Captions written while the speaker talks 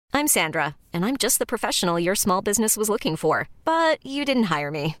I'm Sandra, and I'm just the professional your small business was looking for. But you didn't hire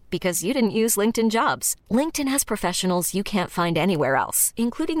me because you didn't use LinkedIn Jobs. LinkedIn has professionals you can't find anywhere else,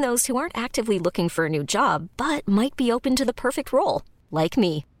 including those who aren't actively looking for a new job, but might be open to the perfect role, like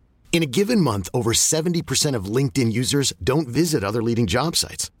me. In a given month, over 70% of LinkedIn users don't visit other leading job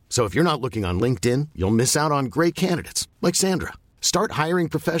sites. So if you're not looking on LinkedIn, you'll miss out on great candidates like Sandra. Start hiring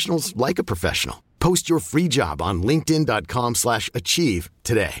professionals like a professional. Post your free job on linkedin.com/achieve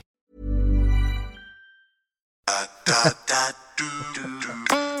today. Let's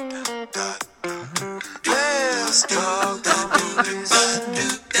talk movies.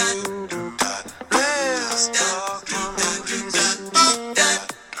 Let's talk movies.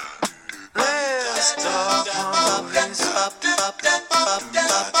 Let's talk movies.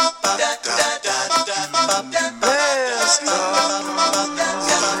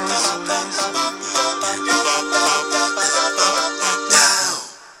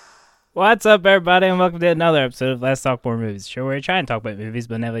 What's up, everybody, and welcome to another episode of Let's Talk More Movies. Sure, we're trying to talk about movies,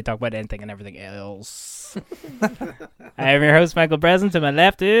 but never really talk about anything and everything else. I am your host, Michael Breslin. To my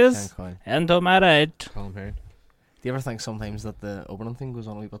left is, and to my right, Colin Perry. Do you ever think sometimes that the opening thing goes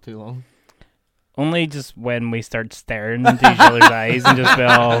on a wee bit too long? only just when we start staring into each other's eyes and just be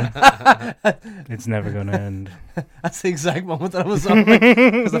all, it's never going to end. That's the exact moment that I was on.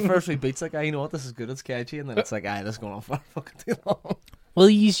 Because the first few beats, like, you know what, this is good, it's catchy, and then it's like, this is going on for fucking too long. Well,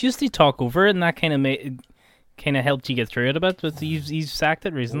 you used to talk over it, and that kind of helped you get through it a bit, but you've sacked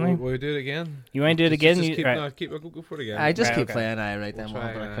it recently. Will we do it again? You want to do it again? Go for it again. I just Right, keep okay. playing, right then, we'll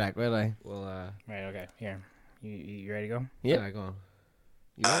have a crack, right? Well, Right, okay, here. You ready to go? Yeah. go on.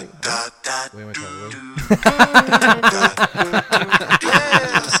 You ready? Wait, my turn.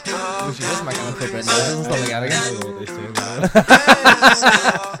 We should just make an appropriate noises and stuff like that again. I don't know what they say.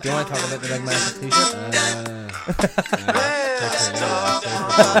 Do you want to talk about the big massive t-shirt?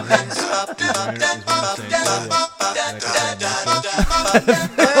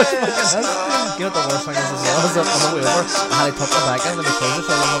 You know what the worst thing is as well? Is that on the way over, I had to tuck my back in and the clothes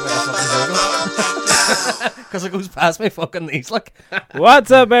so I don't look like a fucking vehicle. Because it goes past my fucking knees, like.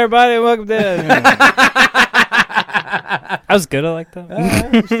 What's up, everybody? Welcome to... That was good, I like that.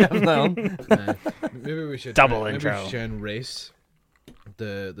 Maybe we should Double maybe intro. we should try and race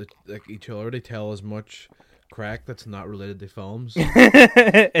the like each other to tell as much crack that's not related to films.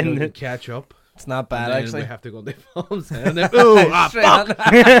 And catch up. It's not bad, And then actually. we have to go to films. And then, fuck! The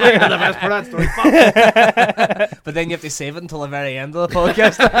best part of that story. Fuck! But then you have to save it until the very end of the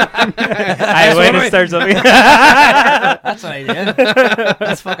podcast. I wait to start something. That's an idea.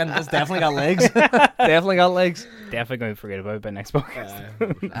 That's definitely got legs. Definitely got legs. Definitely going to forget about it by next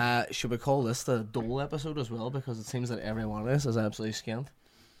podcast. Should we call this the Dole episode as well? Because it seems that every one of this is absolutely skint.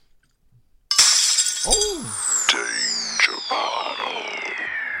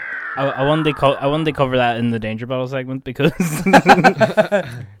 I wanted to cover that in the Danger Bottle segment because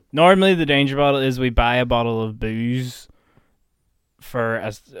normally the Danger Bottle is we buy a bottle of booze for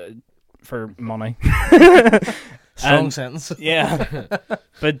money. Strong sentence. Yeah,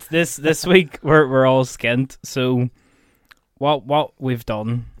 but this week we're all skint. So what we've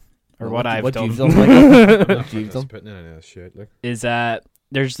done, or what I've done, you've done, what you've done. Putting in any of this shit, like. is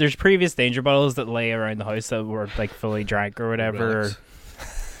there's previous Danger Bottles that lay around the house that were like fully drank or whatever. Relics.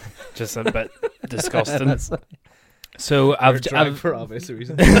 Just a bit disgusting. So I've for obvious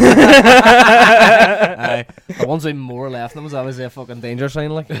reasons. The ones with more left them was obviously a fucking danger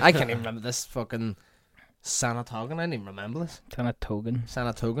sign. Like, I can't even remember this fucking Sanatogan. I didn't even remember this. Sanatogan.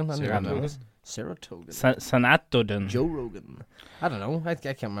 Sanatogan. I didn't even remember this. Serotonin. Sanatogen. Joe Rogan. I don't know. I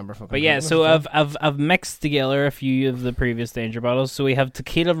can't remember fucking. But yeah, remember so this I've mixed together a few of the previous Danger Bottles. So we have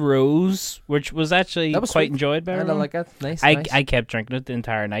Tequila Rose, which was actually That was quite sweet. enjoyed by I everyone. like it. Nice. I nice. kept drinking it the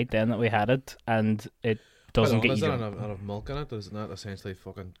entire night then that we had it, and it doesn't get you Is there drunk. enough milk in it? Is it not essentially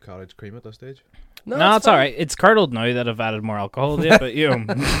fucking cottage cream at this stage? No, it's fine. alright. It's curdled now that I've added more alcohol to it, but you know.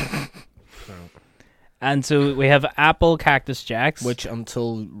 And so we have Apple Cactus Jacks, Which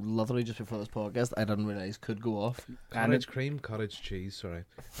until literally just before this podcast, I didn't realize could go off. Cottage cream, cottage cheese. Sorry.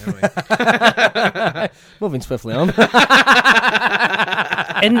 Anyway, Moving swiftly on. in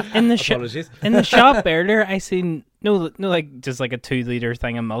the shop apologies. in the shop earlier, I seen no like just like a 2-liter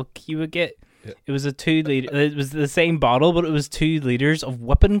thing of milk you would get. Yeah. It was a 2-liter. It was the same bottle, but it was 2 liters of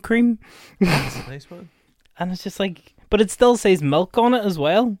whipping cream, That's a nice one. and it's just like, but it still says milk on it as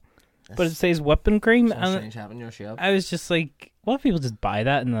well. But it says whipping cream, Some and strange happened in your shop. I was just like, what if people just buy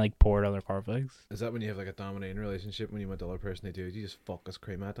that and like pour it on their cornflakes? Is that when you have like a dominating relationship when you want the other person to do it? You just fuck this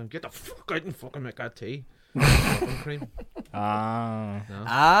cream at them. Get the fuck out and fucking make that tea. Whipping cream. Ah. No?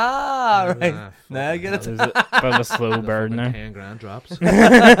 Ah, right. Ah, Now I get it. There's a bit of a slow burn there. 10 grand drops.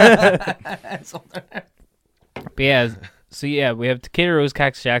 But yeah, so yeah, we have Tequila Rose,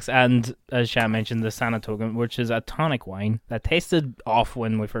 Cactus Jacks, and as Shan mentioned, the Sanatogan, which is a tonic wine that tasted off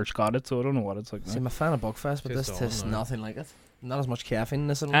when we first got it, so I don't know what it's like now. See, I'm a fan of Buckfast, but Tastes this tastes all nice. nothing like it. Not as much caffeine in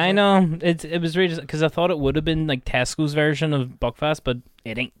this. I know, it was really, because I thought it would have been like Tesco's version of Buckfast, but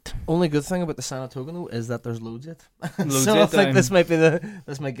it ain't. Only good thing about the Sanatogan though is that there's loads yet. Loads so I yet, think this might be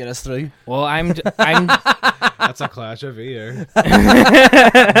this might get us through. Well, I'm That's a clash of here.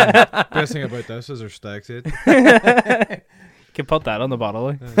 Best thing about this is their stacks it. can put that on the bottle.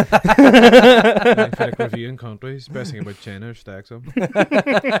 Like. Like reviewing countries. Best thing about China is stacks them.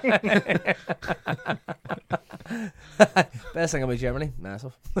 Best thing about Germany,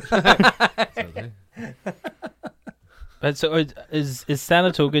 massive. But so is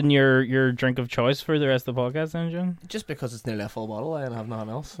Sanatogan your drink of choice for the rest of the podcast, then, John? Just because it's nearly a full bottle, I have nothing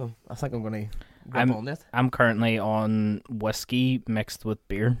else, so I think I'm going to I'm- go on it. I'm currently on whiskey mixed with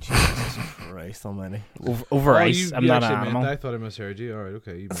beer Jesus Christ almighty. over Oh, ice. you I'm not an actually meant animal. that? I thought I misheard you. Alright,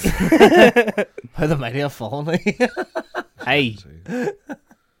 okay. You meant How the mighty have fallen. Hey, that.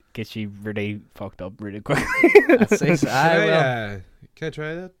 gets you really fucked up really quick. That's it. I will. Can I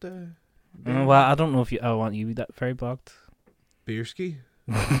try that? Well, I don't know if I want you that very blocked. Beerski?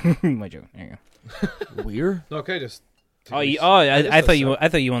 My joke. There you go. Weird. No, okay, just. I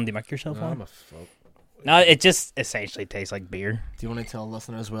thought you wanted to make yourself No, one. I'm a fuck. No, it just essentially tastes like beer. Do you want to tell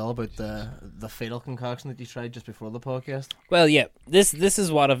listeners as well about the fatal concoction that you tried just before the podcast? Well, yeah. This is this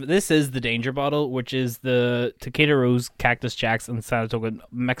is the danger bottle, which is the Tequila Rose, Cactus Jacks, and Sanatoga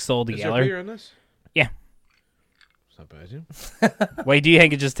mixed all Is there together. beer in this? Yeah. It's not bad, you know? Why do you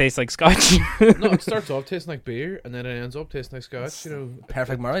think it just tastes like scotch? No, it starts off tasting like beer, and then it ends up tasting like scotch. You know,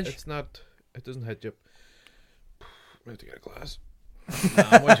 Perfect marriage. It's not. It doesn't hit you. I have to get a glass.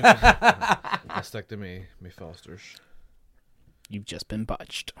 I'll stick to me Foster's. You've just been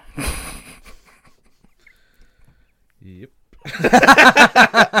botched. Yep.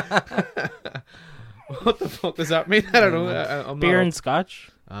 What the fuck does that mean? I don't know. I'm Beer not and scotch?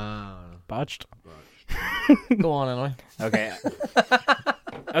 Ah, Botched? Go on anyway. Okay.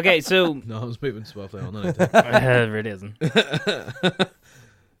 Okay, so no, I was moving swiftly on it. it really isn't.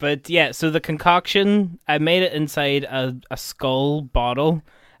 But yeah, so the concoction, I made it inside a skull bottle,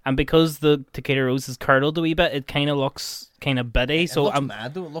 and because the Tequila Rose is curdled a wee bit, it kind of looks kind of bitty. It So looks I'm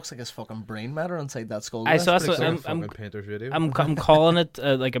mad though. It looks like his fucking brain matter inside that skull. I saw That's so pretty I'm Painter's video. I'm calling it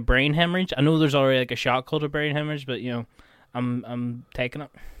like a brain hemorrhage. I know there's already like a shot called a brain hemorrhage, but you know, I'm taking it.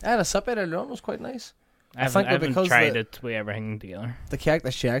 I had a sip of it earlier on. It was quite nice. I haven't because tried the- it with everything together. The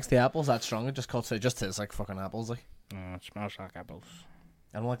Cactus Jacks, the apples that strong. It just cuts. It just tastes like fucking apples. Like It smells like apples.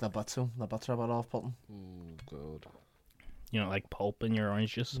 I don't like the butts though. The butts are a bit off putting. Oh god. You know, like pulp in your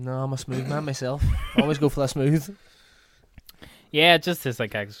orange juice. No, I'm a smooth man myself. I always go for the smooth. Yeah, it just tastes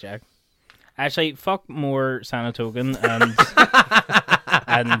like Cactus Jack. Actually, fuck more Sanatogan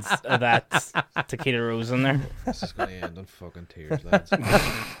and that Tequila Rose in there. This is gonna end on fucking tears, lads.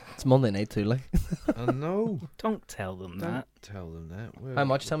 It's Monday night too, like. I know. Don't tell them Don't that. tell them that. We're, How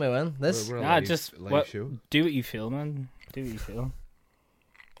much? Tell me when. This. We're a Nah, live, just live what, show. do what you feel, man. Do what you feel.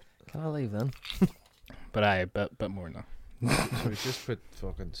 Can I leave then? But more now. So he's just put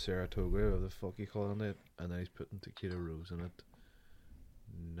fucking Saratoga or the fuck you call it, and then he's putting Tequila Rose in it.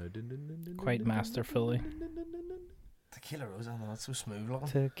 Quite masterfully. Tequila Rose, I know it's so smooth looking.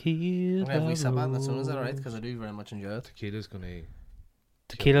 Tequila I'm gonna have a wee sip at it as soon as that, alright? Because I do very much enjoy it. Tequila's gonna.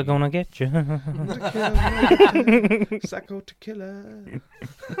 Tequila gonna get you. Tequila, Sacco tequila.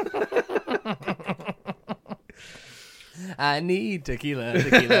 I need tequila.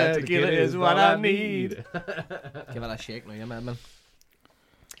 Tequila is what I need. Give it a shake now, you madman.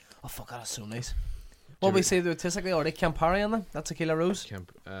 Oh fuck, that is so nice. What we say though, it tastes like they already Campari in them. That's Tequila Rose.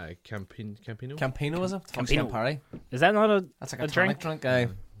 Campino. Campino is it? Fuck's Campino. Campari. Is that not a That's like a A tonic drink, guy.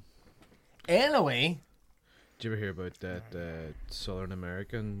 Anyway, Did you ever hear about that Southern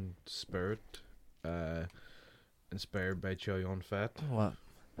American spirit inspired by Chow Yun Fat? what?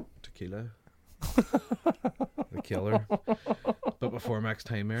 Tequila. The killer. But before Max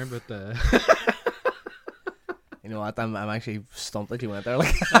Time Air, but You know what? I'm actually stumped that you went there.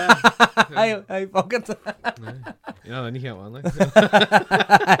 Like, I fucking. you know, then you can't win like.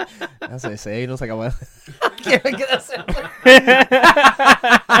 As I say, you don't think I will. Get us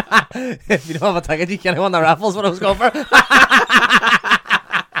If you don't have a ticket, you can't win the raffles. What I was going for.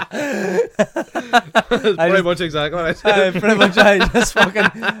 That's pretty much exactly what I said. Pretty much, I just fucking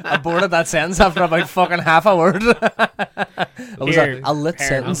aborted that sentence after about fucking half a word. It was Here, a lit here,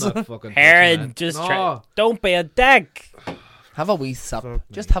 sentence. I'm not fucking Aaron, touching that. just No. try. Don't be a dick. Have a wee sip. Fuck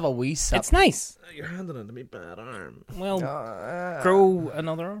Just me. have a wee sip. It's nice. You're handing it to me bad arm. Well, grow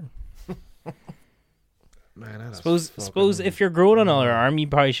another arm. Man, that is Suppose fucking- if you're growing another arm, you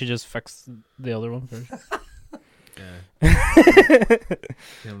probably should just fix the other one first. Yeah.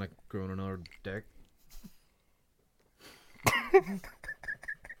 Kind of like growing another dick.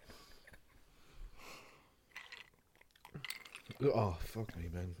 Oh, fuck me,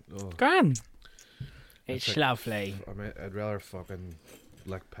 man. Oh. Grand. It's That's lovely. I'd rather fucking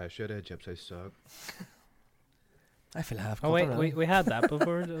lick piss out of a gypsy sock. I feel half. Oh wait, we had that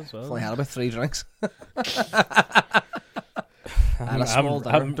before as I've only well. had about 3 drinks. And a small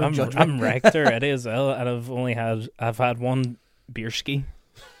dinner. I'm Don't judge me. I'm wrecked already as well, and I've had one beer ski,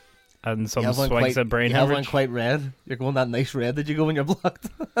 and some You have one swings of brain you have one hemorrhage. quite red. You're going that nice red that you go when you're blocked.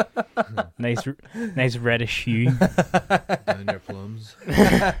 Nice reddish hue Down your plums.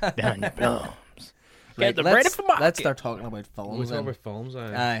 down your plums. Right, Get the bread from let's start talking about We films. talk then. about films.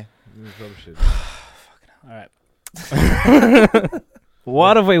 Aye. We probably should. All right.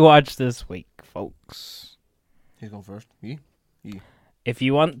 What have we watched this week, folks? Who's going first? You? If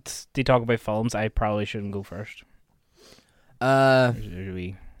you want to talk about films, I probably shouldn't go first. There's a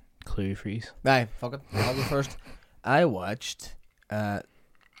wee clue freeze. Aye, fuck it. I'll go first. I watched. Oh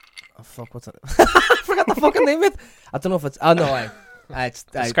fuck, what's it? I forgot the fucking name of it. I don't know if it's. Oh no, it's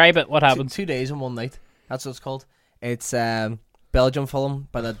Describe it. What happened? 2 days and 1 night. That's what it's called. It's Belgian film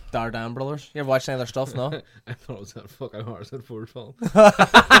by the Dardenne brothers. You ever watched any of their stuff? No. I thought it was that fucking Harrison Ford film.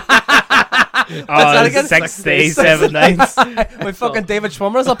 Oh, again? 6 days, 7 nights. With fucking David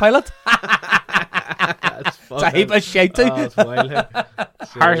Schwimmer as a pilot. That's It's a heap of shit too. Oh, it's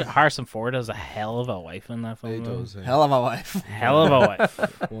wild. Harrison Ford has a hell of a wife in that film. He though. does. Hell of a wife. Hell of a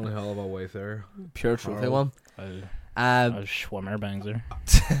wife. One hell of a wife there. Pure trophy Carl. one. A Schwimmer bangs her.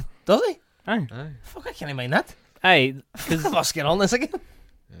 Does he? Aye. Aye. Fuck, I can't mind that. Aye. I must get on this again.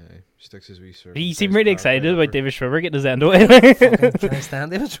 Aye. Sticks his research. You seem really excited about David Schwimmer getting his end away. Can I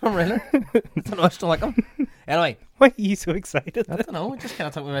stand David Schwimmer, really? I don't know, I still like him. Anyway, Why are you so excited? I don't know, it just kind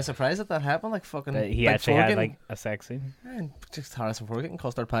of took me by surprise that happened. Like fucking. That he Big actually Four had getting- like a sex scene. and just Harrison Ford getting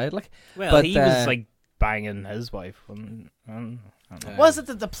custard pied. Like, Well, But, he was like banging his wife. I don't know. was it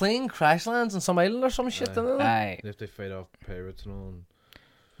that the plane crash lands on some island or some shit? Aye. Didn't it? Aye. They have to fight off pirates and all.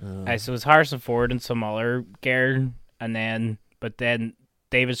 And Aye, so it was Harrison Ford and some other girl, and then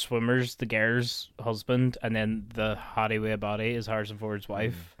David Schwimmer's the girl's husband, and then the hottie way body is Harrison Ford's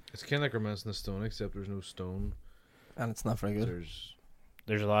wife. it's kind of like Romancing the Stone, except there's no stone. And it's not very good. There's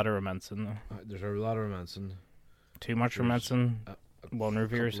There's a lot of romancing though. there's a lot of romancing. Too much There's romancing. a One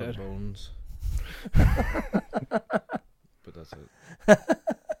reviewer couple of said. bones. But that's it.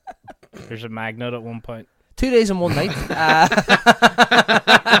 There's a magnet at one point. 2 days and 1 night.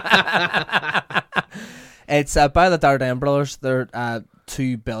 It's by the Dardenne brothers. They're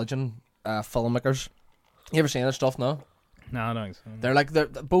 2 Belgian filmmakers. You ever seen their stuff? No. No, I don't think so. They're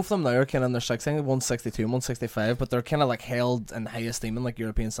both of them now are kind of in their 60s. I think 162 and 165, but they're kind of like held in high esteem in like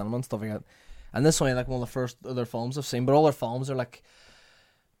European cinema and stuff like that. And this is only like one of the first of their films I've seen, but all their films are like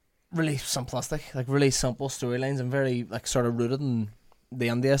really simplistic, like really simple storylines and very like sort of rooted in the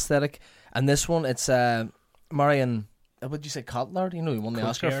indie aesthetic. And this one, it's Marion. What did you say, Cotillard? You know, who won the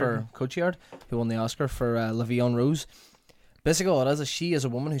Oscar for Cotillard, who won the Oscar for La Vie en Rose. Basically, all it is she is a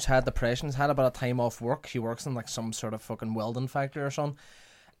woman who's had depression, has had a bit of time off work. She works in like some sort of fucking welding factory or something.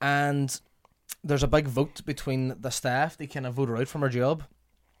 And there's a big vote between the staff. They kind of vote her out from her job,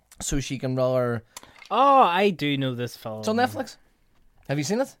 so she can rather. Oh, I do know this film. It's on Netflix. Have you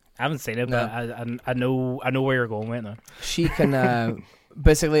seen it? I haven't seen it, No. but I know where you're going with it. She can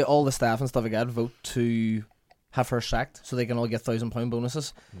basically all the staff and stuff like that vote to have her sacked, so they can all get £1,000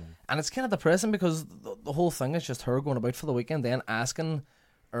 bonuses. And it's kind of depressing because the whole thing is just her going about for the weekend, then asking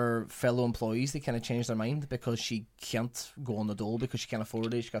her fellow employees to kind of change their mind because she can't go on the dole because she can't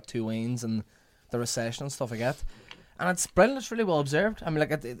afford it. She's got 2 wines and the recession and stuff like that. And it's brilliant. It's really well observed. I mean,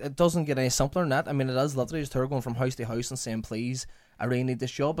 like it doesn't get any simpler than that. I mean, it is literally just her going from house to house and saying, "Please, I really need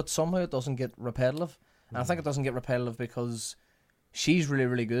this job," but somehow it doesn't get repetitive. And I think it doesn't get repetitive because she's really,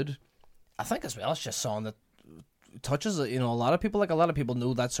 really good. I think as well it's just something that touches, a lot of people. Like a lot of people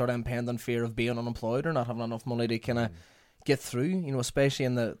know that sort of impending fear of being unemployed or not having enough money to kind of get through, especially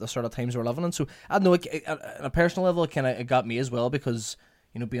in the sort of times we're living in. So I don't know, on a personal level, it got me as well because,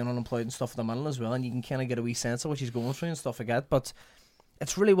 being unemployed and stuff at the minute as well, and you can kind of get a wee sense of what she's going through and stuff like that. But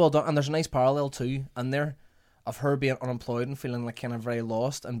it's really well done, and there's a nice parallel too in there of her being unemployed and feeling like kind of very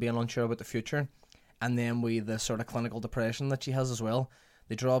lost and being unsure about the future, and then with the sort of clinical depression that she has as well.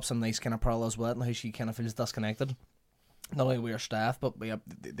 They draw up some nice kind of parallels with it and how she kind of feels disconnected. Not only with her staff, but they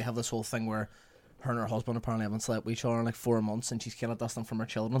have this whole thing where her and her husband apparently haven't slept with each other in like 4 months, and she's kind of dusting from her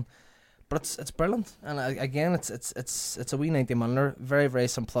children. But it's brilliant, and again, it's a wee 90-minute, very very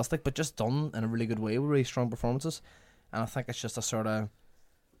simplistic, but just done in a really good way with really strong performances. And I think it's just a sort of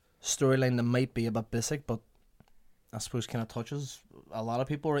storyline that might be a bit basic, but I suppose kind of touches a lot of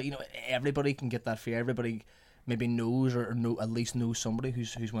people. Or, you know, everybody can get that fear. Everybody maybe knows or at least knows somebody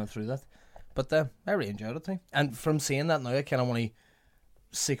who's went through that. But I really enjoyed it too. And from seeing that now, I kind of want to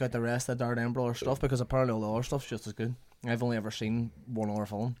seek out the rest of the Darren Embriller stuff, because apparently all the other stuff's just as good. I've only ever seen one other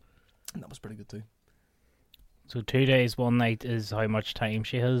film, and that was pretty good too. So 2 days, 1 night is how much time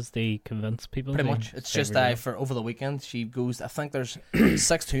she has to convince people? Pretty much. It's just for over the weekend, she goes, I think there's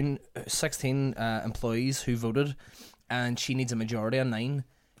 16 employees who voted, and she needs a majority of 9,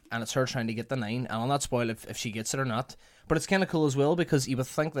 and it's her trying to get the 9, and I'll not spoil if she gets it or not. But it's kind of cool as well, because you would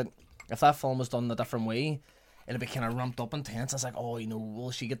think that if that film was done a different way, it'd be kind of ramped up and tense. It's like, oh, you know,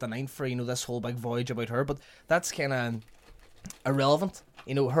 will she get the 9 for, you know, this whole big voyage about her? But that's kind of irrelevant.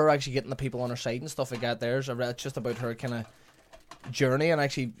 You know, her actually getting the people on her side and stuff like that it's just about her kind of journey and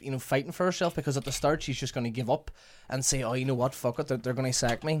actually, you know, fighting for herself, because at the start she's just going to give up and say, oh, you know what, fuck it, they're going to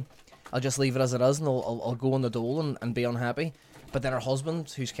sack me. I'll just leave it as it is, and I'll go on the dole and be unhappy. But then her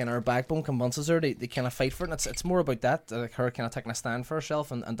husband, who's kind of her backbone, convinces her they kind of fight for it. And it's more about that, like her kind of taking a stand for herself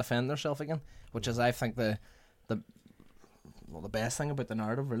and defending herself again, which is, I think, the best thing about the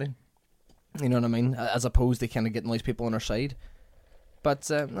narrative, really. You know what I mean? As opposed to kind of getting these people on her side. But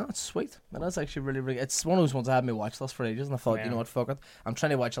no, it's sweet. It is actually really, really. It's one of those ones I had me watch list for ages, and I thought, you know what, fuck it. I'm trying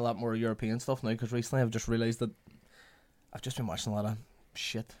to watch a lot more European stuff now, because recently I've just realised that I've just been watching a lot of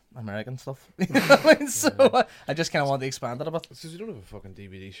shit American stuff. You know what I mean? So I just kind of want to expand it a bit. It's because you don't have a fucking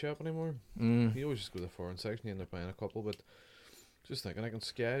DVD shop anymore. You always just go to the foreign section, you end up buying a couple, but just thinking, I can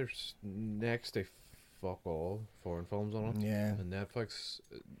scatter next to fuck all foreign films on it. Yeah. And Netflix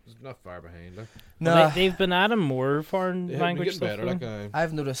is not far behind. Like. No, well, they've been adding more foreign language stuff. Better, like,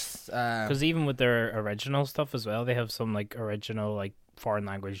 I've noticed because even with their original stuff as well, they have some like original like foreign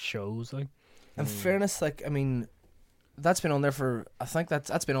language shows. Like, in fairness, like, I mean, that's been on there for, I think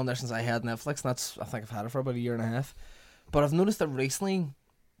that's been on there since I had Netflix, and I think I've had it for about 1.5 years. But I've noticed that recently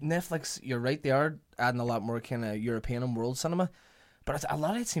Netflix, you're right, they are adding a lot more kind of European and world cinema, but a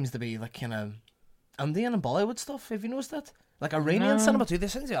lot of it seems to be like kind of Indian and Bollywood stuff. Have you noticed that? Like Iranian cinema too. There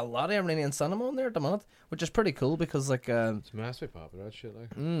seems to be a lot of Iranian cinema on there at the minute, which is pretty cool, because like it's massively popular, that shit. Like,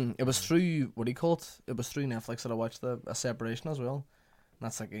 it was through, what do you call it? It was through Netflix that I watched A Separation as well. And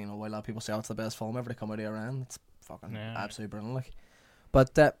that's like, you know, why a lot of people say, oh, it's the best film ever to come out of Iran. It's fucking absolutely brilliant. Like,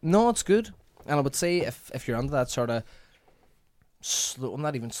 but no, it's good. And I would say if you're into that sort of slow,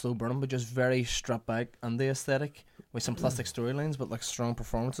 not even slow burning, but just very stripped back indie aesthetic with simplistic storylines but like strong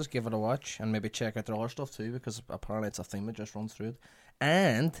performances, give it a watch, and maybe check out their other stuff too, because apparently it's a theme that just runs through it.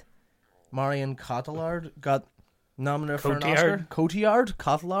 And Marion Cotillard got nominated for an Oscar.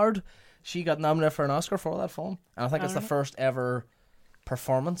 Cotillard. She got nominated for an Oscar for that film, and I think it's the first ever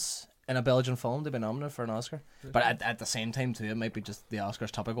performance in a Belgian film to be nominated for an Oscar. But at the same time too, it might be just the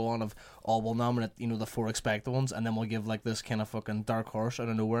Oscars typical one of, oh, we'll nominate, you know, the 4 expected ones, and then we'll give like this kind of fucking dark horse out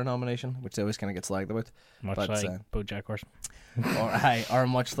of nowhere nomination, which they always kind of get slagged about. Much like BoJack Horseman. or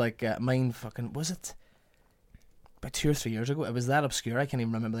much like mine fucking, was it about 2 or 3 years ago? It was that obscure, I can't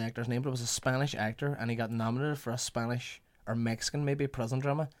even remember the actor's name, but it was a Spanish actor, and he got nominated for a Spanish or Mexican maybe prison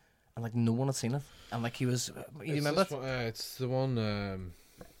drama, and like no one had seen it, and like he was, you remember it? It's the one.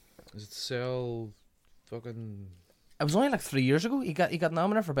 Is it Cell? Fucking. It was only like 3 years ago. He got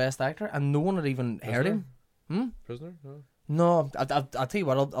nominated for Best Actor, and no one had even heard him. Prisoner? No, I'll tell you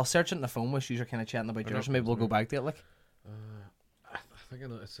what. I'll search it in the phone while you're kind of chatting about yours. Maybe we'll go back to it. Like, I think I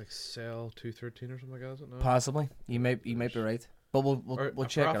know it's like Cell 213 or something like that. Is it? No? Possibly. You might be right. But we'll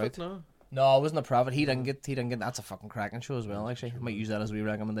check it out. No, it wasn't a Prophet. He didn't get. That's a fucking cracking show as well. Actually, I might use that as a wee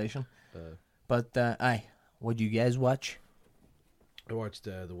recommendation. But what'd you guys watch? I watched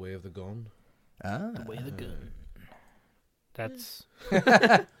The Way of the Gun. The Way of the Gun.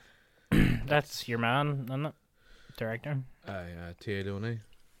 That's your man, isn't it? Director? T.A. Looney.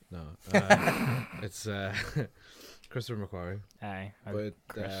 No. It's Christopher McQuarrie. Aye.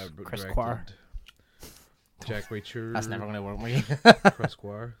 Chris Quar. Jack Reacher. That's never going to work with you. Chris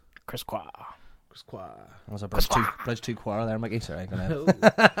Quar. Chris Quar. That was a bridge too Quar there, Mickey. Sorry, go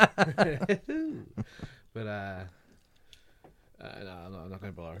ahead. But no, I'm not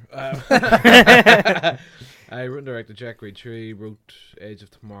going to bother. I wrote and directed Jack Reacher. He wrote Edge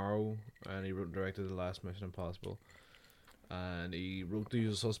of Tomorrow, and he wrote and directed The Last Mission Impossible, and he wrote The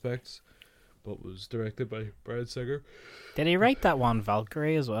Usual Suspects, but was directed by Brad Singer. Did he write that one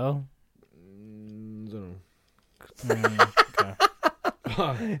Valkyrie as well? I don't know. Okay.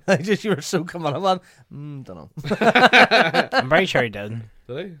 Like, just you were so coming up on. Don't know. I'm pretty sure he did.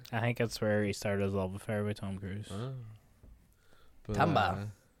 Did I think that's where he started his love affair with Tom Cruise. he? But, Tamba.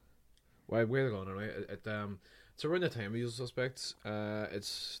 where they're going anyway? It's around the time of Usual Suspects. It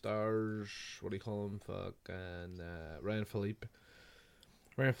stars, what do you call him? Fucking Ryan Philippe.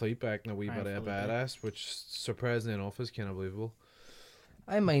 Ryan Philippe acting a wee Ryan bit of a Philippe. badass, which surprisingly enough is kind of believable.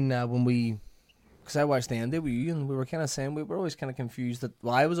 I mind when we, because I watched the end with you, and we were kind of saying we were always kind of confused that.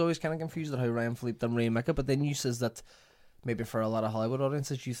 Well, I was always kind of confused at how Ryan Philippe done remake it, but then you says that maybe for a lot of Hollywood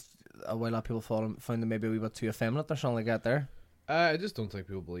audiences, a lot of people found them maybe a wee bit too effeminate or something like that. There, I just don't think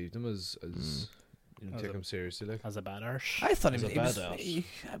people believed him as you know, As take a- him seriously. Like As a badass. I thought He's he a was. badass. He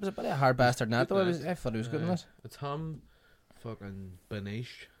was a bit of a hard bastard. Not though. I thought he was good in it. It's him, fucking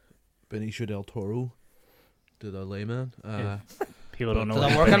Benicio del Toro, to the layman. People don't know To the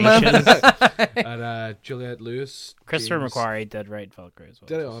what working Benicio man. is. And Juliette Lewis, Christopher James- McQuarrie did write Valkyrie as well.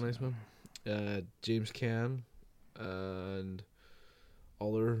 Did it on nice man. James Caan and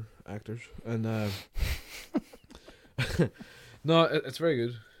other actors and no, it's very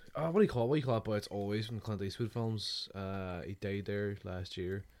good. What do you call it? But it's always from Clint Eastwood films. He died there last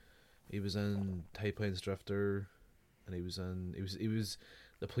year. He was in High Plains Drifter, and he was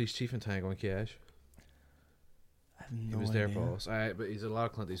the police chief in Tango and Cash. He was there for us. But he's in a lot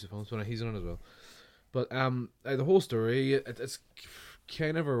of Clint Eastwood films, but he's in it as well. But the whole story, it's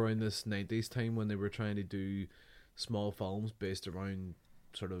kind of around this 90s time when they were trying to do small films based around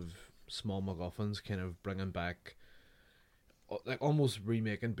sort of small MacGuffins, kind of bringing back, like almost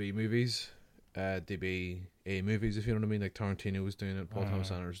remaking B movies to be A movies, if you know what I mean. Like Tarantino was doing it, Paul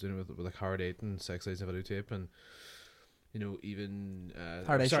Thomas Anderson was doing it with like Hard Eight and Sex Lies and Videotape, and you know, even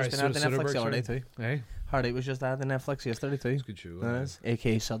Hard Eight's just been out on Netflix the other day too. Hey, Hard Eight was just out on Netflix yesterday too. it's a good show. That is,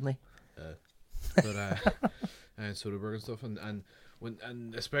 aka Suddenly. But and Soderbergh and stuff,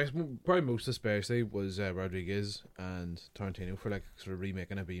 and especially probably most especially was Rodriguez and Tarantino for like sort of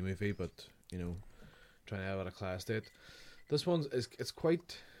remaking a B movie, but you know, trying to have it a class date. This one's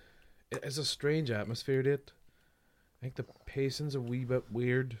it's a strange atmosphere to it. I think the pacing's a wee bit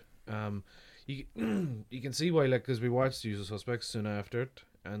weird. You can see why, like, because we watched Usual Suspects soon after it,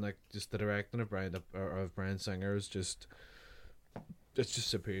 and like just the directing of Bryan Singer is just. It's just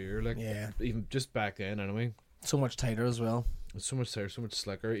superior, like even just back then. Anyway, So much tighter as well. it's so much tighter, so much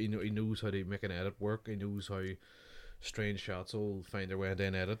slicker. He knows how to make an edit work. He knows how strange shots will find their way into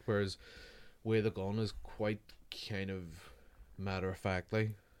an edit. Whereas Way the Gun is quite kind of matter of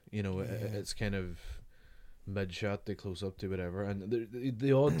factly. You know, it's kind of mid shot to close up to whatever. And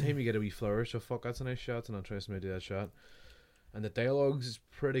the odd time you get a wee flourish of fuck, that's a nice shot, and I'll try somebody to do that shot. And the dialogues is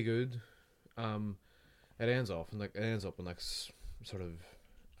pretty good. It ends up in like sort of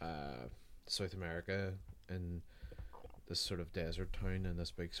South America in this sort of desert town and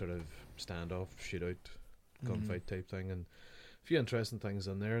this big sort of standoff shootout gunfight type thing, and a few interesting things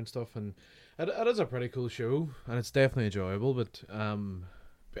in there and stuff, and it is a pretty cool show and it's definitely enjoyable, but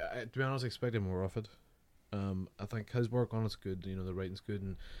to be honest I expected more of it. I think his work on it's good, you know, the writing's good,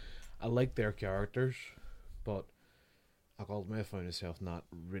 and I like their characters, but ultimately I found myself not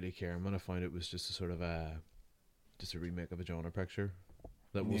really caring when I found it was just a sort of a remake of a genre picture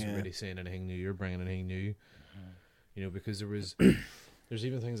that wasn't really saying anything new or bringing anything new. You know, because there's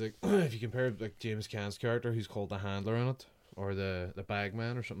even things like if you compare like James Caan's character, who's called the Handler in it, or the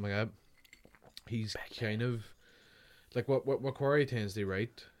Bagman or something like that, he's kind of like what Quarry tends to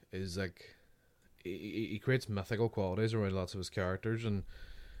write is like he creates mythical qualities around lots of his characters and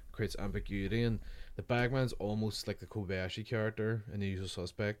creates ambiguity, and the Bagman's almost like the Kobayashi character in The Usual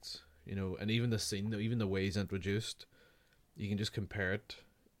Suspects. You know, and even the scene, even the way he's introduced, you can just compare it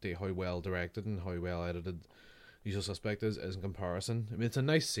to how well directed and how well edited Usual Suspect is in comparison. I mean, it's a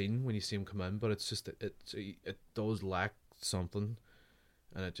nice scene when you see him come in, but it's just it does lack something,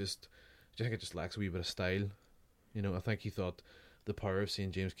 and I think it just lacks a wee bit of style. You know, I think he thought the power of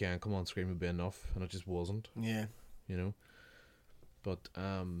seeing James Caan come on screen would be enough, and it just wasn't. Yeah. You know, but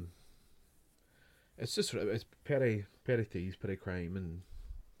it's just sort of, it's petty thieves, petty crime, and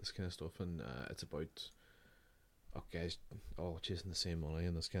this kind of stuff, and it's about guys all chasing the same money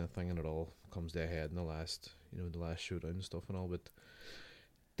and this kind of thing, and it all comes to a head in the last showdown and stuff and all. But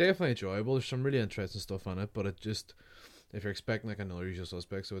definitely enjoyable. There's some really interesting stuff on it, but it just, if you're expecting like another Usual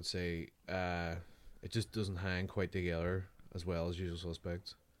Suspects, I would say it just doesn't hang quite together as well as Usual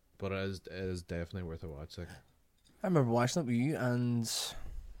Suspects. But it is definitely worth a watch. Like, I remember watching it with you and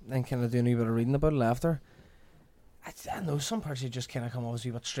then kind of doing a bit of reading about it after. I don't know, some parts just kind of come off as a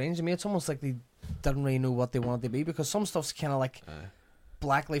wee bit strange to me. It's almost like they didn't really know what they wanted to be, because some stuff's kind of like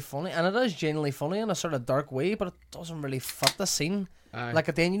blackly funny, and it is genuinely funny in a sort of dark way, but it doesn't really fit the scene. Aye. Like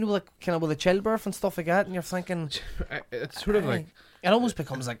at the end, you know, like kind of with the childbirth and stuff like that, and you're thinking, It's sort of like it almost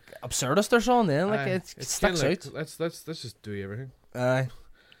becomes like absurdist or something. Then like aye, it it's sticks kinda out. like, let's just do everything. Aye.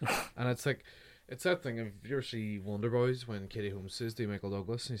 And it's like, it's that thing. If you ever see Wonder Boys, when Katie Holmes says to Michael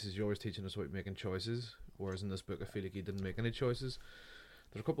Douglas, and he says, "You're always teaching us about making choices," whereas in this book, I feel like he didn't make any choices.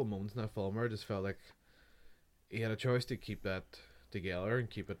 There's a couple of moments in that film where I just felt like he had a choice to keep that together and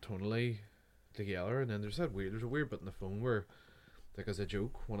keep it tonally together, and then there's a weird bit in the phone where, like as a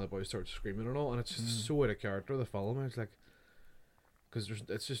joke, one of the boys starts screaming and all, and it's just so out of character. The film, it's like, because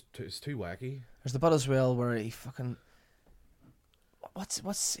it's too wacky. There's the bit as well where he fucking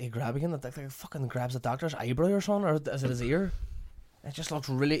what's he grabbing him? That like fucking grabs the doctor's eyebrow or something, or is it his ear? It just looks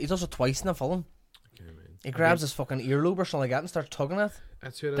really. He does it twice in the film. He grabs his fucking earlobe or something like that and starts tugging it.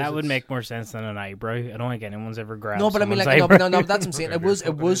 That's who it is. That would It's- make more sense than an eyebrow. I don't think anyone's ever grabbed. No, but I mean, like, someone's eyebrow. no, that's what I'm saying. Okay,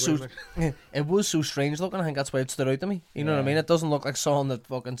 It was so, like- it was so strange looking. I think that's why it stood out to me. You know what I Yeah. mean? It doesn't look like something that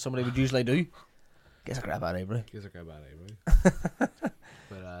fucking somebody would usually do. Guess I grab that eyebrow. He's a guy bad eyebrow.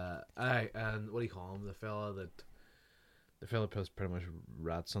 But and what do you call him? The fella puts pretty much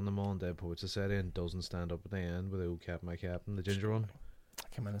rats on them all in Dead Poets Society and doesn't stand up at the end with the old Captain, my captain, the ginger one. I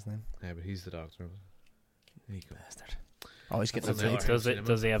can't remember his name. Yeah, but he's the doctor. He Bastard. Always getting That's it a right. nail.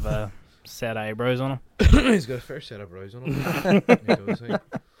 Does he have a set eyebrows on him? he's got a fair set of brows on him. He does, hey.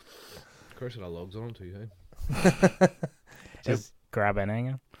 Of course, it all logs on him too. Hey. Just grab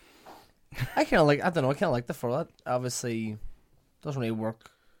anything. I kind of like. I don't know. I kind of like the format. Obviously, doesn't really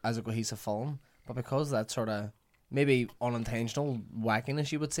work as a cohesive film, but because that sort of maybe unintentional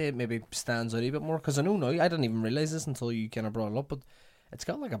wackiness, you would say, it maybe stands out a bit more. Because I know now, I didn't even realize this until you kind of brought it up, but it's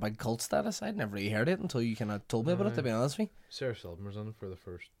got like a big cult status. I'd never really heard it until you kind of told me about it. To be honest with you, Sarah Silverman's on it for the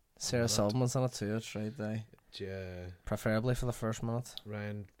first. Sarah Silverman's on it too. That's right. Preferably for the first minute.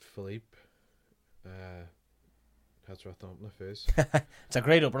 Ryan Philippe. That's her thump in the face. It's a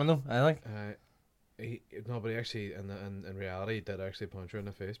great opening though. I think. But he actually, in reality, he did actually punch her in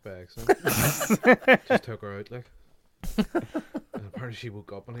the face by accident. Just took her out, like. And apparently she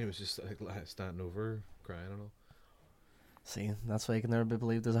woke up and he was just like standing over her, crying and all. See, that's why he can never be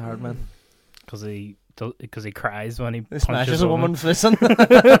believed as a hard man. Because he cries when he He punches smashes a woman. Listen,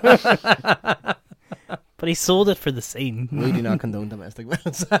 But he sold it for the scene. we do not condone domestic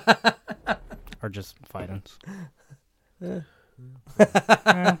violence. Or just violence. Time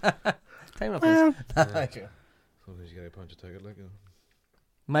and place. True. Sometimes you gotta punch a ticket, like.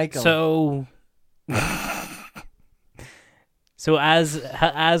 Michael. So as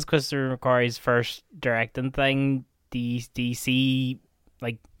Christopher McQuarrie's first directing thing, do you see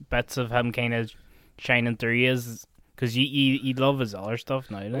like bits of him kind of shining through as because you love his other stuff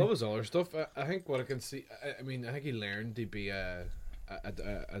now? I love his other stuff. I think what I can see. I mean, I think he learned to be a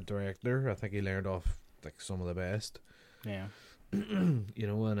director. I think he learned off like some of the best. Yeah. You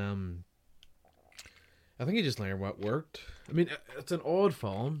know, and I think he just learned what worked. I mean, it's an odd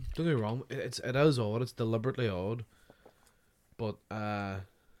film. Don't get me wrong. It is odd. It's deliberately odd, but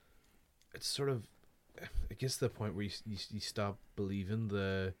it's sort of. It gets to the point where you stop believing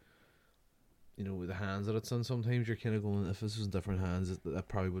the. You know, the hands that it's in. Sometimes you're kind of going, if this was in different hands, that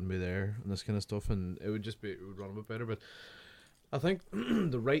probably wouldn't be there and this kind of stuff, and it would run a bit better. But I think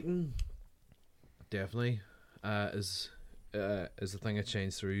the writing definitely is the thing that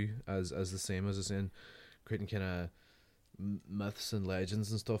shines through as the same as it's in creating kind of myths and legends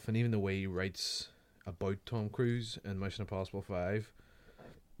and stuff, and even the way he writes about Tom Cruise in Mission Impossible 5,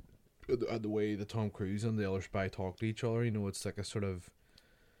 the way that Tom Cruise and the other spy talk to each other. You know, it's like a sort of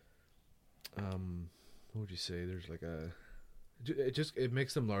what would you say? There's like it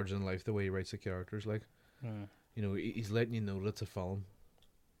makes them larger than life the way he writes the characters. Like, you know, he's letting you know that it's a film,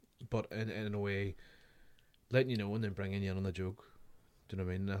 but in a way, letting you know and then bringing you in on the joke. Do you know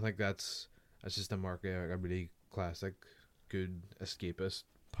what I mean? And I think that's just a mark of a really classic, good escapist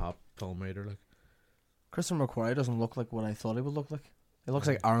pop film writer. Like, Christopher McQuarrie doesn't look like what I thought he would look like. He looks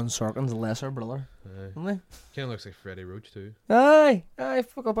like Aaron Sorkin's lesser brother, doesn't he? kind of looks like Freddie Roach too. Aye,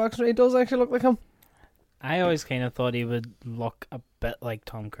 fuck up, actually, he does actually look like him. I always kind of thought he would look a bit like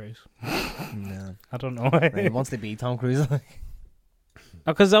Tom Cruise. No, I don't know. he wants to be Tom Cruise.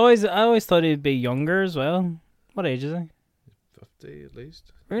 Because I always thought he'd be younger as well. What age is he? 50 at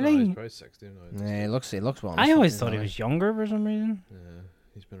least. Really? No, he's probably 60 now. Yeah, he looks well. I always thought he was younger for some reason. Yeah,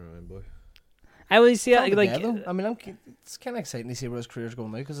 he's been around, boy. I always see Like, like I mean, it's kind of exciting to see where his career's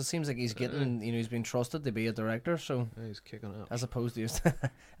going now because it seems like he's getting, you know, he's been trusted to be a director. So Yeah, he's kicking up. as opposed to just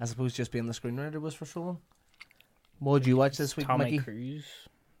being the screenwriter was for so long. What would you watch this week, Tommy Mickey? Cruise.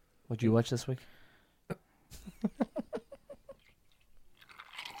 What'd you watch this week?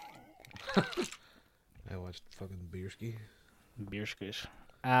 I watched fucking Beerski. Beer Scoosh.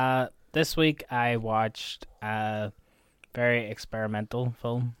 This week I watched a very experimental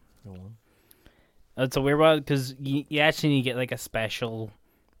film. It's a weird one because you actually need to get like a special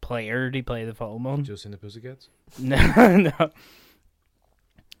player to play the film on. Josie and the Pussycats? No.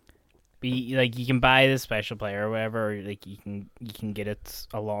 Like you can buy the special player or whatever, or like you can get it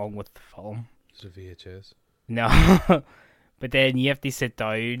along with the film. It's a VHS. No, but then you have to sit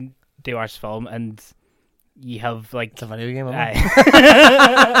down to watch the film, and you have like It's a video game,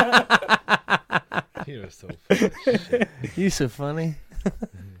 You're so funny. Shit. You so funny.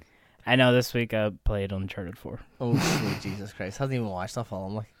 I know this week I played Uncharted 4. Oh, sweet Jesus Christ. Hasn't even watched that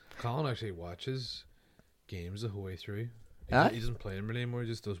film, like. Colin actually watches games the whole way through. Huh? He doesn't play them really anymore, he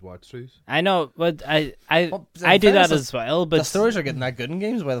just does watch throughs. I know, but I Well, I do that fairness, as well. But The stories are getting that good in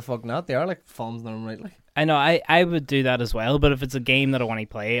games, why the fuck not? They are like films in their own right, like. I know I would do that as well. But if it's a game that I want to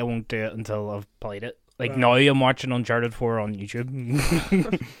play, I won't do it until I've played it. Like now, I'm watching Uncharted 4 on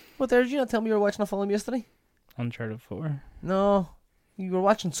YouTube. What, did you not tell me you were watching a film yesterday? Uncharted 4, No. You were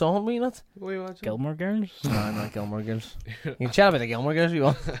watching something, were you not? What are you watching? Gilmore Girls. No, not Gilmore Girls. You can chat about the Gilmore Girls if you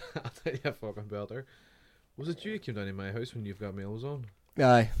want. I'll tell you a fucking belter. Was it you who came down to my house when You've Got Mail was on?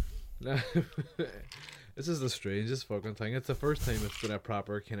 Aye. No. This is the strangest fucking thing. It's the first time it's been a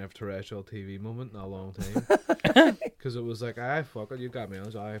proper kind of terrestrial TV moment in a long time. Because it was like, fuck it, You've Got Mail.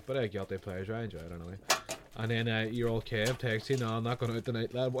 But I guilty pleasure. I enjoy it anyway. And then you're all Kev texting, no, I'm not going out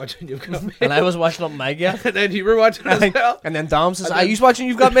tonight, lad, watching You've Got Mail. And I was watching up Meg, yeah. And then you were watching it as well. And then Dom says, I was watching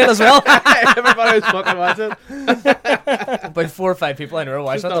You've Got Mail as well. Everybody was fucking watching. About 4 or 5 people I know are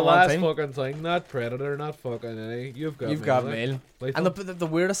watching Just it the at one last time. fucking thing, not Predator, not fucking any. You've Got Mail. Like, And the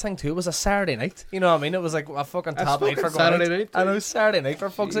weirdest thing too was a Saturday night. You know what I mean? It was like a fucking That's top night for fucking going Saturday out. night, I know, too. Saturday night for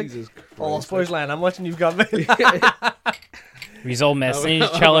fuck's sake. Jesus Oh, Christ. boys line, I'm watching You've Got Mail. We all messing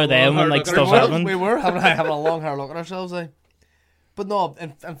each other then when like stuff we happened. were having a long hard look at ourselves, But no,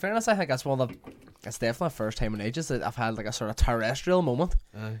 in fairness, I think that's one of the. It's definitely the first time in ages that I've had like a sort of terrestrial moment.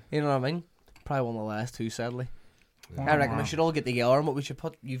 Aye. You know what I mean? Probably one of the last two, sadly. I reckon we should all get together and we should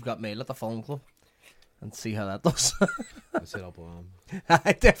put You've Got Mail at the film club and see how that does. I said I'll bomb.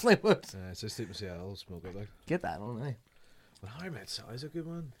 I definitely would. It's just sleep in Seattle, smoke it like. Get that on, eh? Well, Harry Met Sally's a good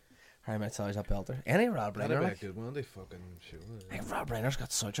one. Harry Met Sally's a belter. Any Rob That'd Reiner, be a like. good one. They fucking show it. Like, Rob Reiner's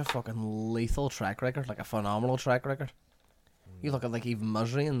got such a fucking lethal track record, like a phenomenal track record. You look at like even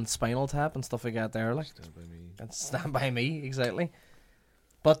Misery and Spinal Tap and stuff like that there, like. Stand by me. And Stand By Me, exactly.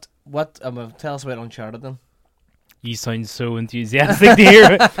 But what, tell us about Uncharted then. You sound so enthusiastic to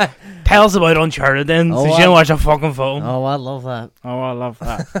hear it. Tell us about Uncharted then, Oh, since you don't watch a fucking film. Oh, I love that. Oh, I love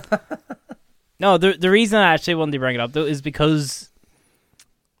that. No, the reason I actually wanted to bring it up though is because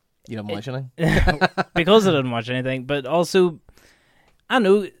You don't watch anything? because I didn't watch anything, but also I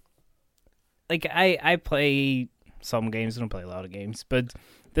know, like I play some games. I don't play a lot of games, but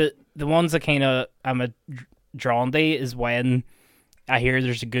the ones that kind of I'm drawn to is when I hear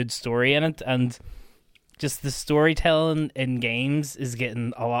there's a good story in it, and just the storytelling in games is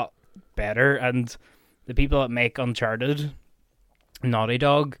getting a lot better. And the people that make Uncharted, Naughty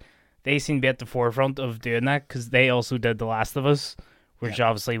Dog, they seem to be at the forefront of doing that because they also did The Last of Us, which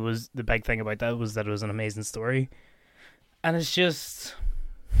obviously was the big thing about that was that it was an amazing story. And it's just,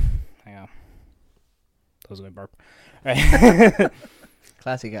 hang on, that was a good burp, right?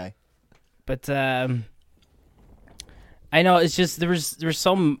 Classy guy. But I know it's just there was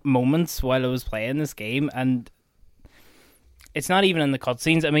some moments while I was playing this game, and it's not even in the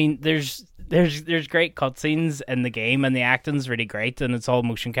cutscenes. I mean, there's great cutscenes in the game, and the acting's really great, and it's all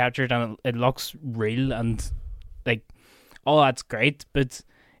motion captured, and it looks real, and like all that's great. But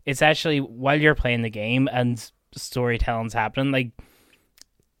it's actually while you're playing the game and storytelling's happening, like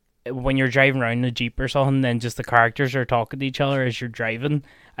when you're driving around in a Jeep or something, then just the characters are talking to each other as you're driving,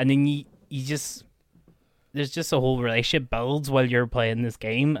 and then you just there's just a whole relationship builds while you're playing this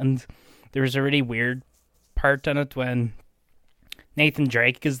game. And there's a really weird part in it when Nathan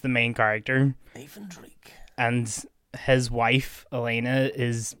Drake is the main character, Nathan Drake, and his wife Elena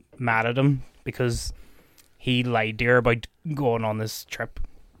is mad at him because he lied to her about going on this trip.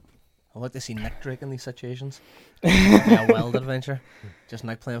 I like to see Nick Drake in these situations. A wild adventure. Just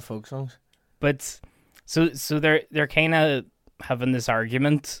Nick playing folk songs. But so they're kind of having this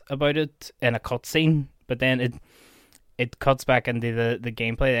argument about it in a cutscene, but then it cuts back into the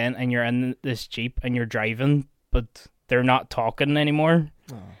gameplay then, and you're in this Jeep and you're driving, but they're not talking anymore,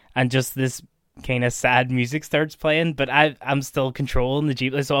 and just this kind of sad music starts playing. But I'm still controlling the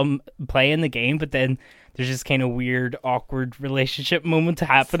Jeep, so I'm playing the game, but then there's this kind of weird, awkward relationship moment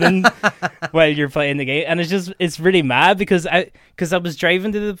happening while you're playing the game, and it's really mad because I was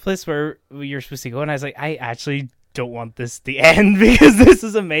driving to the place where you're supposed to go, and I was like, I actually don't want this to end because this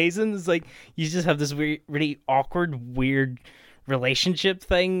is amazing. It's like you just have this weird, really awkward, weird relationship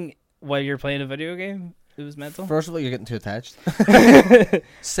thing while you're playing a video game. It was mental. First of all, you're getting too attached. But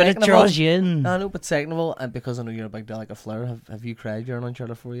Second it of all, draws you in. I know, but second of all, and because I know you're a big Delicate Flower, have you cried during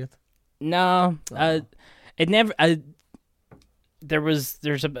Uncharted 4 yet? No, Oh. it never.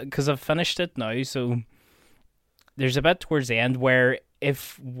 There's a because I've finished it now, so there's a bit towards the end where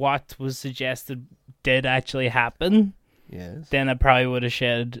if what was suggested did actually happen, Yes. then I probably would have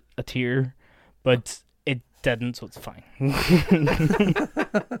shed a tear, but it didn't, so it's fine.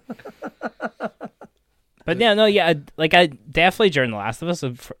 But yeah, no, yeah, I definitely during The Last of Us,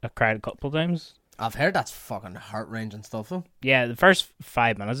 I cried a couple of times. I've heard that's fucking heart-wrenching stuff, though. Yeah, the first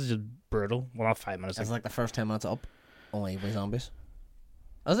 5 minutes is just brutal. Well, not 5 minutes. It's like the first 10 minutes up, only by zombies.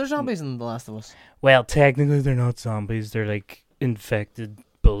 Is there zombies in The Last of Us? Well, technically, they're not zombies. They're like infected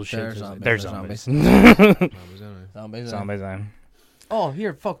bullshit. They're zombies, They're they're zombies. Zombies. Zombies, Oh,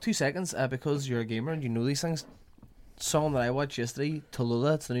 here, fuck, 2 seconds. Because you're a gamer and you know these things. Song that I watched yesterday,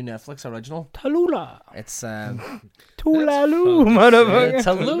 Tallulah. It's the new Netflix original. Tallulah. It's Tulalu, motherfucker.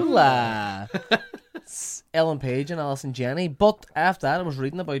 Tallulah. It's Ellen Page and Alison Janney. But after that, I was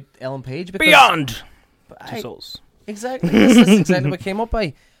reading about Ellen Page because Beyond but Two I- Souls. Exactly. This is exactly what came up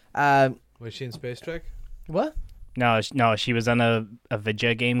by. Was she in Space Trek? What? No, she was in a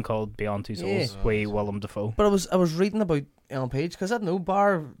video game called Beyond Two Souls Yeah. with Willem Dafoe. But I was reading about Ellen Page because I didn't know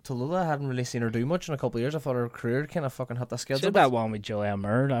bar Tallulah. I hadn't really seen her do much in a couple of years. I thought her career kind of fucking hit the She skids. did that one with Julianne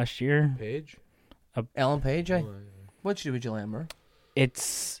Moore last year. Page? Ellen Page, eh? Oh, yeah. What'd you do with Julianne Moore?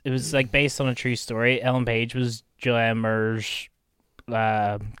 It was like based on a true story. Ellen Page was Julianne Moore's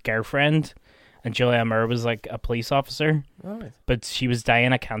girlfriend, and Julianne Moore was like a police officer, Alright. but she was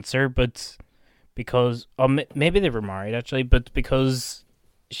dying of cancer. But because maybe they were married actually, but because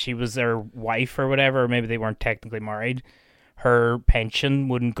she was their wife or whatever, or maybe they weren't technically married, her pension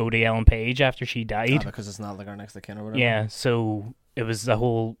wouldn't go to Ellen Page after she died. Because it's not like our next of kin or whatever. Yeah, so it was the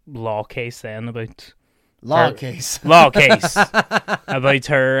whole law case then about Law Her- case. about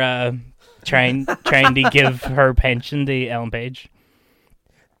her trying to give her pension to Ellen Page.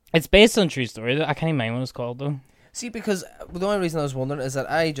 It's based on a true story. I can't even mind what it's called though. See, because the only reason I was wondering is that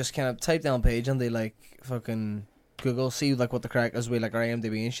I just kind of typed Ellen Page and they like fucking Google, see like what the crack is with like our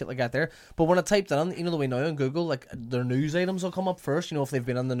IMDb and shit like that there. But when I typed it in, you know the way now on Google, like their news items will come up first, you know, if they've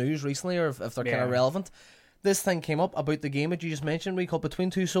been in the news recently or if they're kind Yeah. of relevant. This thing came up about the game that you just mentioned, we called Between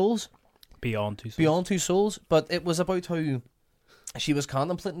Two Souls. Beyond Two Souls. Beyond Two Souls, but it was about how she was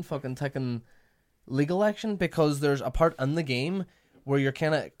contemplating fucking taking legal action because there's a part in the game where you're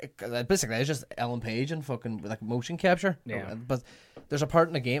kind of basically it's just Ellen Page and fucking like motion capture. Yeah. But there's a part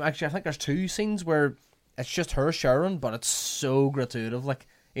in the game. Actually, I think there's 2 scenes where it's just her showering, but it's so gratuitous, like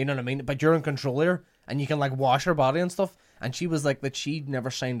you know what I mean. But you're in control here, and you can like wash her body and stuff. And she was like that she'd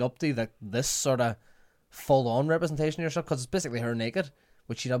never signed up to like this sort of full on representation of herself because it's basically her naked,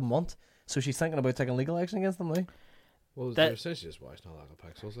 which she didn't want. So she's thinking about taking legal action against them now. Well, That- they're essentially just watching a lot of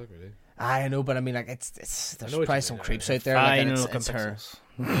pixels, like, really. I know, but I mean, like, it's I there's know what probably you some mean, creeps yeah. out there. Like, Fine and looking it's her. pixels.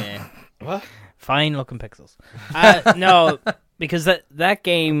 Yeah. What? Fine looking pixels. No, because that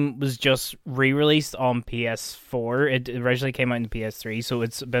game was just re-released on PS4. It originally came out in PS3, so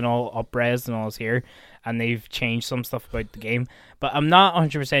it's been all up-res and all is here, and they've changed some stuff about the game. But I'm not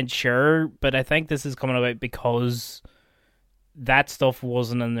 100% sure, but I think this is coming about because that stuff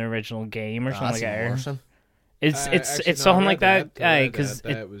wasn't in the original game or something That's like even that. worse then. It's Actually, it's no, something I like read that, I read because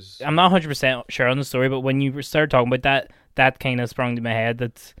that was... I'm not 100% sure on the story, but when you started talking about that kind of sprung to my head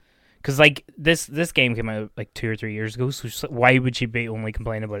that because like this game came out like 2 or 3 years ago, so just, like, why would she be only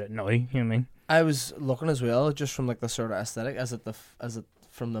complaining about it now? You know what I mean? I was looking as well, just from like the sort of aesthetic. Is it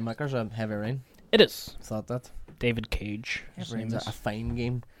from the makers of Heavy Rain? It is Thought that David Cage. his Heavy name Rain's is. a fine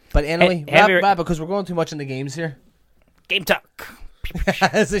game. But anyway, Heavy- wrap because we're going too much into games here. Game talk.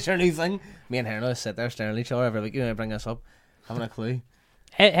 Is this your new thing? Me and Hannah sit there staring at each other every week. You know, bring us up, having a clue.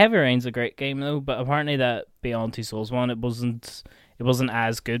 Heavy Rain's a great game though, but apparently that Beyond Two Souls one, it wasn't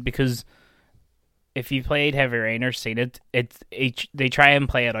as good because if you played Heavy Rain or seen it, they try and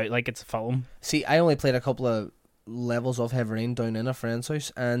play it out like it's a film. See, I only played a couple of levels of Heavy Rain down in a friend's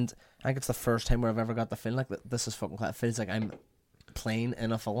house, and I think it's the first time where I've ever got the feeling like that this is fucking. It feels like I'm playing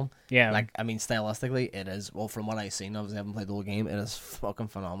in a film. Yeah, Like, I mean, stylistically, it is. Well, from what I've seen, obviously, I haven't played the whole game. It is fucking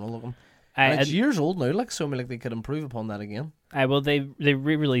phenomenal looking. And it's years old now, like, so I mean, like, they could improve upon that again. well they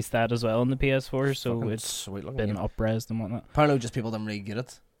re-released that as well on the PS4, so Fucking it's sweet looking been game. up-resed and whatnot. Apparently, just people didn't really get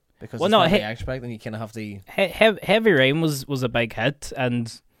it because Well, it's no, not the he- action then you kind of have to. Heavy Rain was a big hit,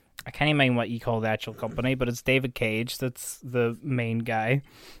 and I can't even mind what you call the actual company, but it's David Cage that's the main guy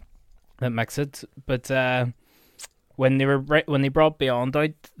that makes it. But when they brought Beyond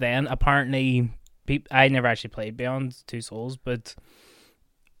out, then apparently I never actually played Beyond Two Souls, but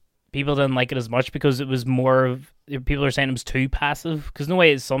people didn't like it as much because it was more of, people are saying it was too passive. Because no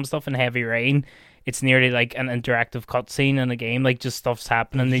way, it's some stuff in Heavy Rain, it's nearly like an interactive cutscene in a game, like just stuff's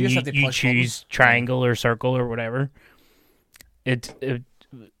happening, then you choose triangle or circle or whatever.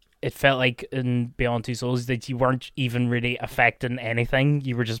 It felt like in Beyond Two Souls that you weren't even really affecting anything.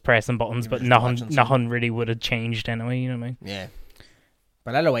 You were just pressing buttons, but nothing really would have changed anyway, you know what I mean? Yeah.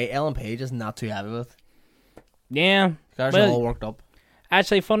 But either way, Ellen Page is not too happy with. Yeah. Guys are all worked up.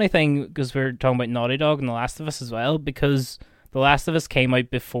 Actually, funny thing, because we're talking about Naughty Dog and The Last of Us as well, because The Last of Us came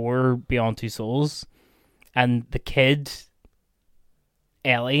out before Beyond Two Souls, and the kid,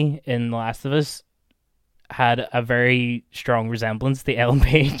 Ellie, in The Last of Us, had a very strong resemblance to Ellen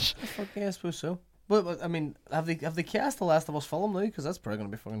Page. Okay, I suppose so. But I mean, have they cast the Last of Us film now? Because that's probably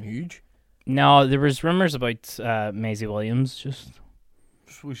going to be fucking huge. No, there was rumors about Maisie Williams. Just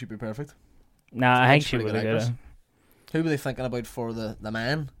we should be perfect. Nah, I think she would have got it. Who were they thinking about for the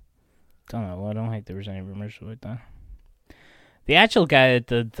man? Don't know. I don't think there was any rumors about that. The actual guy that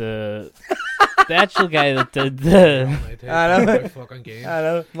did the I know. Fucking game. I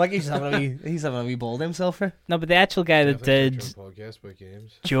know. Like he's having a wee ball to himself here. No, but the actual guy that did podcast about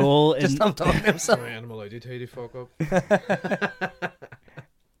games. Joel Just I'm talking to himself. Animal ID tidy fuck up.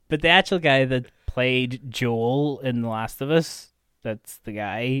 But the actual guy that played Joel in The Last of Us, that's the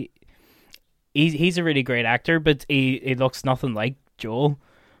guy. He's a really great actor, but he looks nothing like Joel.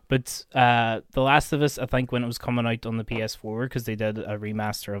 But The Last of Us, I think when it was coming out on the PS4, because they did a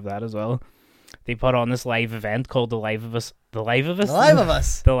remaster of that as well, they put on this live event called The Last of Us, The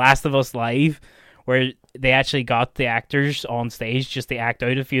Last of Us Live, where they actually got the actors on stage just to act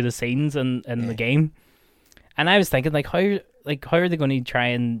out a few of the scenes in the game. And I was thinking, how are they going to try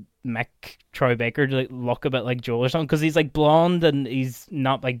and make Troy Baker to look a bit like Joel or something? Because he's blonde and he's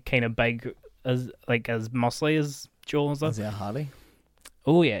not kind of big as muscly as Joel and stuff. Is he a hottie?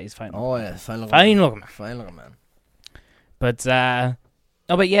 Oh yeah, he's fine. Oh yeah, fine looking man. But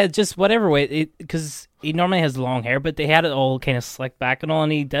but yeah, just whatever way, because he normally has long hair, but they had it all kind of slicked back and all,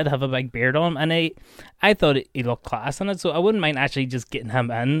 and he did have a big beard on him, and I thought he looked class in it, so I wouldn't mind actually just getting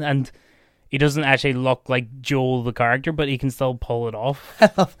him in, and he doesn't actually look like Joel the character, but he can still pull it off. I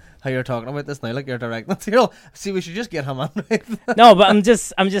love how you're talking about this now, like you're directing material. See, we should just get him on. No, but I'm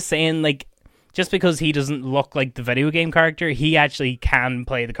just saying, just because he doesn't look like the video game character, he actually can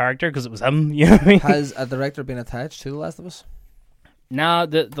play the character because it was him. You know what I mean? Has a director been attached to The Last of Us? No,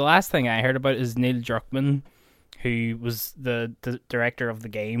 the last thing I heard about is Neil Druckmann, who was the director of the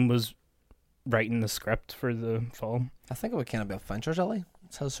game, was writing the script for the film. I think it would kind of be a Fincher's alley.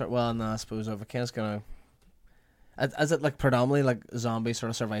 Well, no, I suppose if it kind of gonna... Is it predominantly zombie sort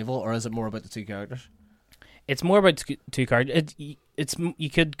of survival, or is it more about the two characters? It's more about two characters. It's you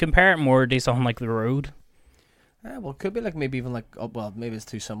could compare it more to something like The Road. Well, it could be maybe even maybe it's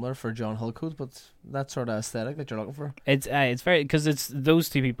too similar for John Hillcoat, but that sort of aesthetic that you're looking for. It's very, because it's those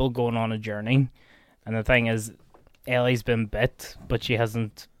two people going on a journey, and the thing is, Ellie's been bit, but she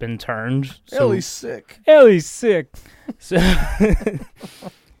hasn't been turned. So Ellie's sick. So,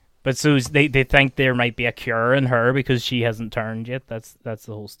 but so they think there might be a cure in her because she hasn't turned yet. That's the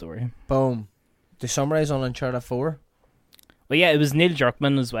whole story. Boom. To summarize on Uncharted 4. Well, yeah, it was Neil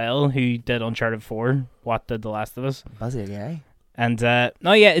Druckmann as well who did Uncharted 4. What did The Last of Us? Buzzy guy. And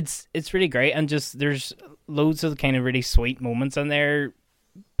no, yeah, it's really great, and just there's loads of kind of really sweet moments in there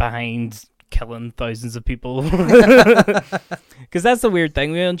behind killing thousands of people. Because that's the weird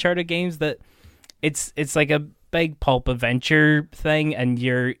thing with Uncharted games, that it's like a big pulp adventure thing, and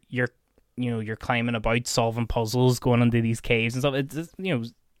you're climbing about, solving puzzles, going into these caves and stuff. It's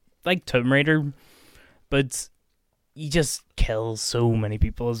like Tomb Raider, but you just kill so many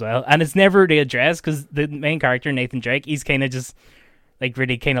people as well, and it's never really addressed because the main character, Nathan Drake, he's kind of just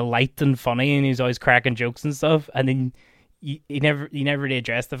really kind of light and funny, and he's always cracking jokes and stuff, and then you never really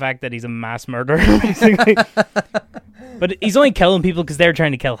address the fact that he's a mass murderer, basically. But he's only killing people because they're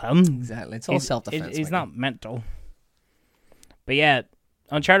trying to kill him. Exactly, it's all self-defense. He's not mental. But yeah,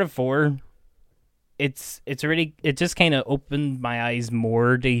 Uncharted 4, it just kind of opened my eyes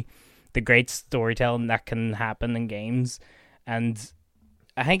more to the great storytelling that can happen in games, and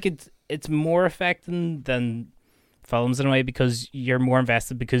I think it's more affecting than films in a way, because you're more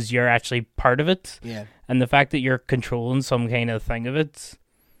invested because you're actually part of it. Yeah. And the fact that you're controlling some kind of thing of it,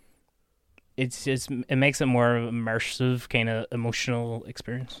 it makes it more of an immersive kind of emotional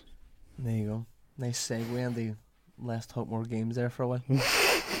experience. There you go. Nice segue into Let's Talk More Games there for a while.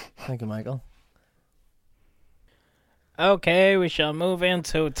 Thank you, Michael. Okay, we shall move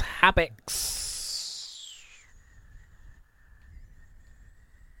into topics.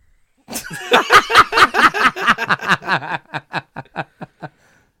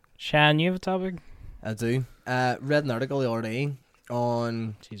 Shan, you have a topic? I do. Read an article the other day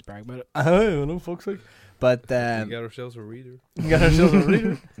on. She's brag about it. Oh, no, fuck's sake. But We got ourselves a reader.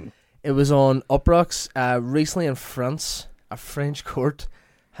 it was on Uproxx. Recently in France, a French court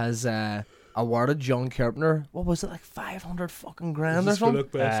has awarded John Carpenter, what was it, like 500 fucking grand or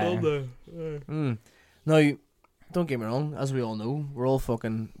something? Now, don't get me wrong, as we all know, we're all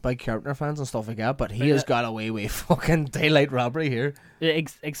fucking big Carpenter fans and stuff like that, but he has got away with fucking daylight robbery here.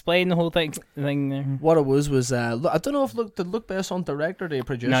 Explain the whole thing there. What it was I don't know if did Luc Besson direct or did he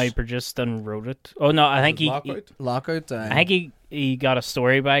produce? No, he produced and wrote it. Oh no, I think he Lockout. I think he got a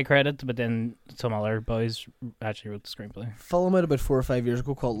story by credit, but then some other boys actually wrote the screenplay. Film out about 4 or 5 years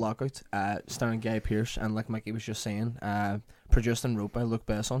ago called Lockout, starring Guy Pearce, and like Mickey was just saying, produced and wrote by Luc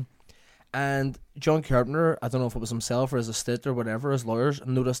Besson. And John Carpenter, I don't know if it was himself or his estate or whatever, his lawyers,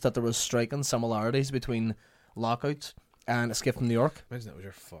 noticed that there was striking similarities between Lockout and Escape from New York. Imagine that was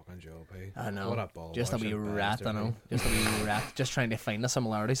your fucking job, hey? I know. What a ball. Just a wee washing rat, bastard, I know. hey. Just a wee rat, just trying to find the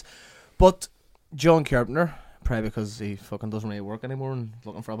similarities. But John Carpenter, probably because he fucking doesn't really work anymore and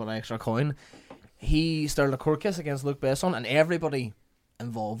looking for a bit of extra coin, he started a court case against Luc Besson, and everybody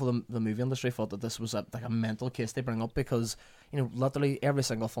involved with the movie industry thought that this was like a mental case they bring up because, you know, literally every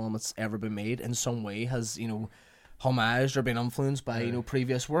single film that's ever been made in some way has, you know, homaged or been influenced by, you know,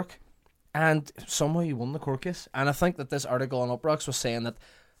 previous work. And somehow he won the court case. And I think that this article on Uproxx was saying that,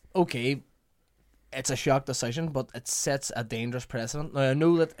 okay, it's a shock decision, but it sets a dangerous precedent. Now, I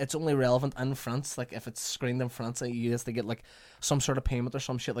know that it's only relevant in France. Like, if it's screened in France, you have to get, like, some sort of payment or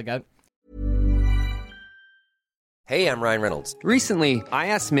some shit like that. Hey, I'm Ryan Reynolds. Recently, I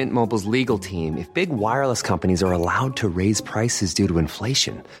asked Mint Mobile's legal team if big wireless companies are allowed to raise prices due to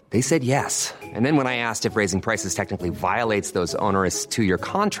inflation. They said yes. And then when I asked if raising prices technically violates those onerous 2-year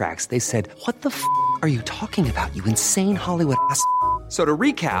contracts, they said, "What the f*** are you talking about, you insane Hollywood ass?" So to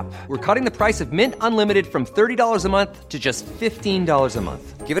recap, we're cutting the price of Mint Unlimited from $30 a month to just $15 a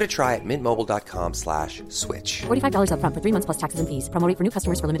month. Give it a try at mintmobile.com/switch. $45 up front for 3 months plus taxes and fees. Promo rate for new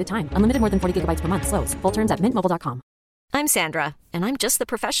customers for limited time. Unlimited more than 40 gigabytes per month. Slows full terms at mintmobile.com. I'm Sandra, and I'm just the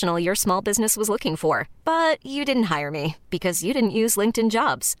professional your small business was looking for. But you didn't hire me because you didn't use LinkedIn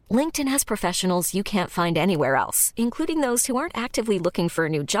Jobs. LinkedIn has professionals you can't find anywhere else, including those who aren't actively looking for a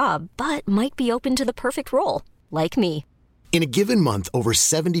new job, but might be open to the perfect role, like me. In a given month, over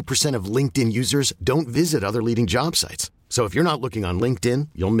 70% of LinkedIn users don't visit other leading job sites. So if you're not looking on LinkedIn,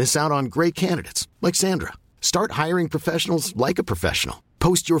 you'll miss out on great candidates like Sandra. Start hiring professionals like a professional.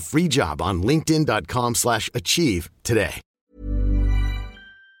 Post your free job on linkedin.com/achieve today.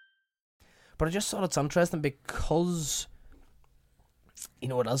 But I just thought it's interesting because, you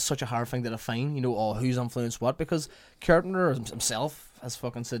know, it is such a hard thing to define, you know, who's influenced what, because Carpenter himself has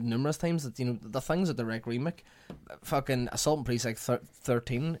fucking said numerous times that, you know, the things that direct remake, fucking Assault on Precinct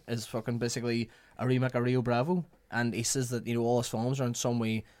 13 is fucking basically a remake of Rio Bravo, and he says that, you know, all his films are in some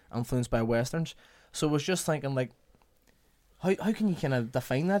way influenced by westerns. So I was just thinking, like, how can you kind of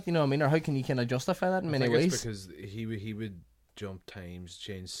define that, you know what I mean, or how can you kind of justify that in many ways? It's because he would jump times,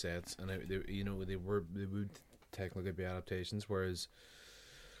 change sets, and they would technically be adaptations, whereas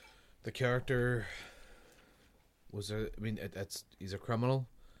the character was he's a criminal.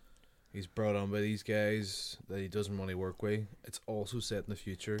 He's brought on by these guys that he doesn't want to work with. It's also set in the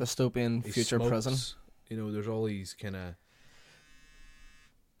future, Dystopian he future smokes, prison. You know, there's all these kind of.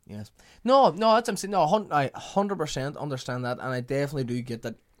 Yes. No, that's what I'm saying. No, I 100% understand that, and I definitely do get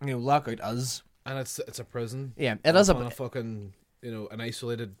that. You know, Lockout is, and it's a prison. Yeah, it is a fucking, you know, an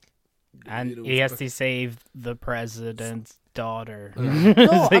isolated. And you know, he has to save the president's daughter.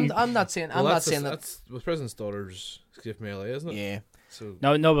 No, I'm not saying. I'm not saying that. That's with President's Daughter's Escape from LA, isn't it? Yeah. So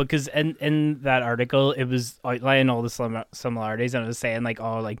No, because in that article it was outlining all the similarities, and it was saying like,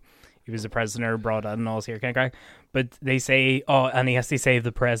 oh, like he was a prisoner brought in and all this here kind of crack. But they say, oh, and he has to save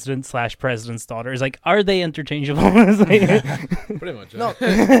the president/president's daughter. It's like, are they interchangeable? It's like, pretty much. No,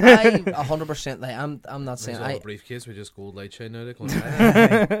 I 100%. Like, I'm not saying a briefcase with just gold light shine out of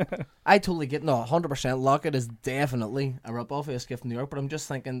it. I totally get 100%. Lockett is definitely a rip-off of Escape from New York, but I'm just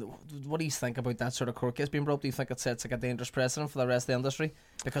thinking, what do you think about that sort of court case being brought up? Do you think it sets like a dangerous precedent for the rest of the industry?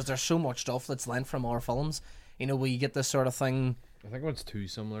 Because there's so much stuff that's lent from our films. You know, where you get this sort of thing. I think it's too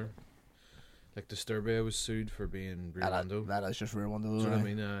similar. Like Disturbia was sued for being Rear Window. That is just Rear Window. Do you know what I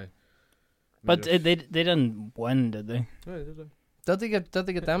mean? But they didn't win, did they? Yeah, did they? Did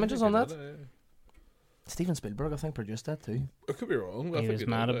they get damages on that? Yeah. Steven Spielberg, I think, produced that too. I could be wrong. He was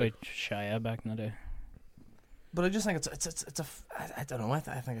mad about Shia back in the day. But I just think I don't know. I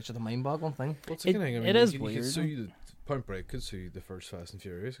think it's just a mind-boggling thing. What's the thing? I mean, it is you weird. could sue Point Break could sue the first Fast and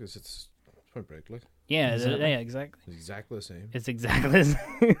Furious because it's Point Break, like. Yeah, Exactly. yeah, exactly. It's exactly the same. It's exactly the same.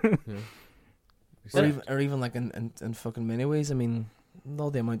 Yeah. Or even like in fucking many ways. I mean,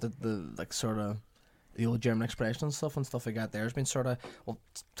 all the amount of the like sort of the old German expression and stuff like that there has been sort of, well,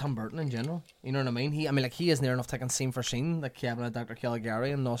 Tim Burton in general. You know what I mean? He is near enough taking scene for scene, like Kevin and Dr.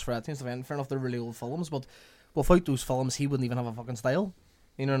 Caligari and Nosferatu and stuff. And fair enough, they're really old films, but without those films, he wouldn't even have a fucking style.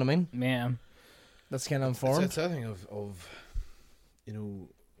 You know what I mean? Yeah. That's kind of informed. It's a thing of, you know,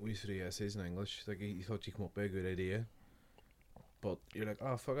 we used to do essays in English. Like you thought you come up with a good idea, but you're like,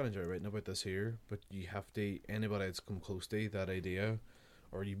 oh fuck, I enjoy writing about this here. But you have to, anybody that's come close to that idea,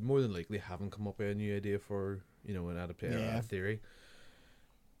 or you more than likely haven't come up with a new idea for, you know, an adaptation, a theory.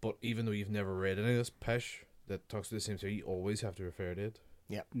 But even though you've never read any of this pish that talks to the same theory, you always have to refer to it.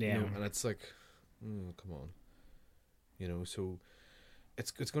 Yeah. You Yeah. know, and it's like, come on. You know, so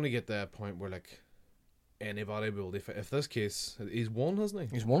it's going to get to that point where like anybody will, if this case, he's won, hasn't he?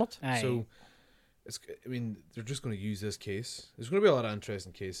 He's won it. Aye. So I mean, they're just going to use this case. There's going to be a lot of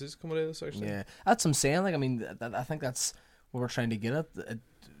interesting cases coming out of this, actually. Yeah, that's what I'm saying. Like, I mean, I think that's what we're trying to get at. It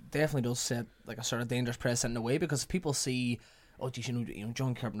definitely does set like a sort of dangerous precedent in a way, because if people see, oh, geez, you know,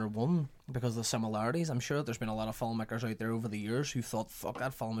 John Carpenter won because of the similarities. I'm sure there's been a lot of filmmakers out there over the years who thought, fuck,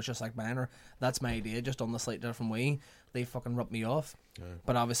 that film is just like mine, or that's my idea, just done the slightly different way. They fucking ripped me off. Yeah.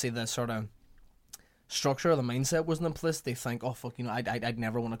 But obviously the sort of structure, the mindset wasn't in place. They think, oh fuck, you know, I'd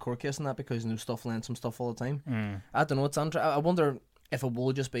never want a court case in that because, you know, stuff lands some stuff all the time. I don't know. I wonder if it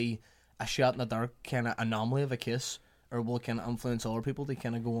will just be a shot in the dark kind of anomaly of a case, or will kind of influence other people to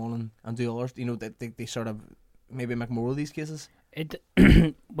kind of go on and do others. You know, they sort of maybe make more of these cases. It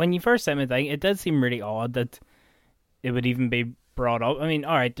when you first sent me the thing, it did seem really odd that it would even be brought up. I mean,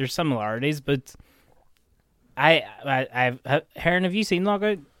 all right, there's similarities, but Heron, have you seen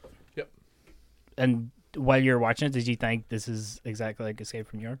Lockout? Yep. And while you're watching it, did you think this is exactly like Escape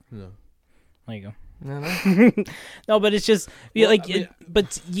from New York? No. There you go. No. No, but it's just Well, like, I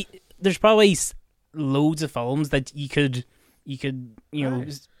mean, there's probably loads of films that you could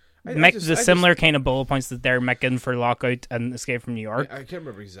make the similar kind of bullet points that they're making for Lockout and Escape from New York. I can't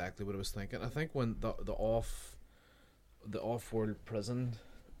remember exactly what I was thinking. I think when the off-world prison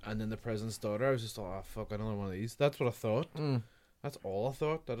and then the prison's daughter, I was just like, oh fuck, another one of these. That's what I thought. That's all I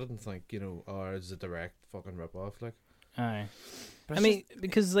thought. I didn't think, you know, oh, it's a direct fucking rip-off, like. Aye. I mean,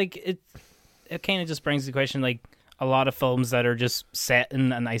 because like it kind of just brings the question, like, a lot of films that are just set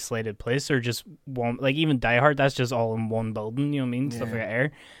in an isolated place or just one, like even Die Hard, that's just all in one building, you know what I mean? Stuff like that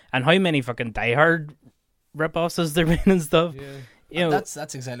there. And how many fucking Die Hard rip-offs has there been and stuff? Yeah. You know,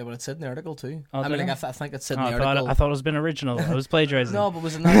 That's exactly what it said in the article too. Oh, I mean, did like, it? I think it said in I the article. thought it was been original. I was plagiarizing. No, but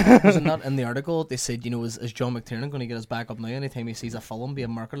was it not in the article? They said, you know, is John McTiernan going to get his back up now anytime he sees a film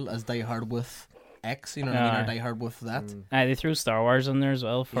being marketed as Die Hard with X, you know what I mean, or Die Hard with that? They threw Star Wars in there as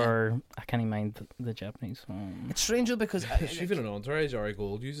well for, I can't even mind the Japanese one. It's strange though, because Even in Entourage, Ari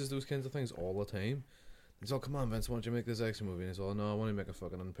Gold uses those kinds of things all the time. He's all, come on, Vince, why don't you make this action movie? And he's all, no, I want to make a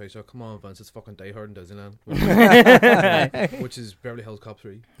fucking unpaid show. Come on, Vince, it's fucking Die Hard in Disneyland. Which is Beverly Hills Cop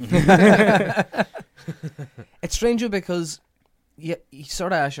 3. it's strange though, because you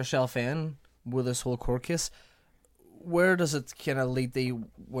sort of ask yourself in with this whole court case, where does it kind of lead to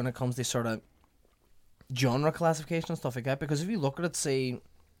when it comes to sort of genre classification and stuff like that? Because if you look at it, say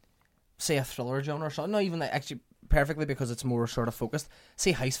a thriller genre or something, not even that, actually perfectly, because it's more sort of focused,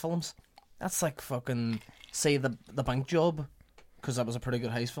 say heist films. That's like fucking, say the Bank Job, because that was a pretty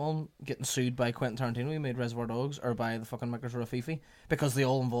good heist film, getting sued by Quentin Tarantino, who made Reservoir Dogs, or by the fucking makers of Rafifi, because they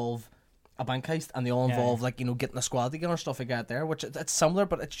all involve a bank heist, and they all involve, like, you know, getting a squad together and stuff like that there, which it's similar,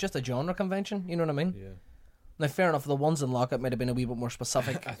 but it's just a genre convention, you know what I mean? Yeah. Now, fair enough, the ones in Lockout might have been a wee bit more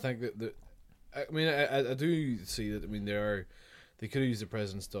specific. I think that I mean, I do see that. I mean, they could have used the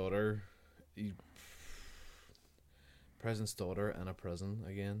president's daughter, president's daughter, and a prison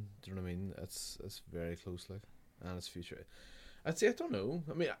again. Do you know what I mean? It's very close, like, and it's future. I'd say I don't know.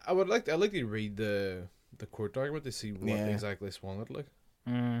 I mean, I'd like to read the court document to see what exactly swung it like.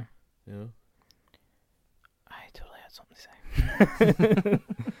 You know, I totally had something to say.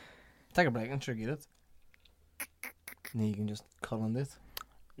 Take a break and sure get it. And then you can just cut on this.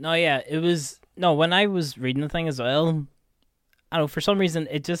 No, yeah, it was... No, when I was reading the thing as well, I don't know, for some reason,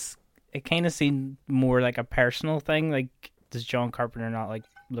 it kind of seemed more like a personal thing. Like, does John Carpenter not like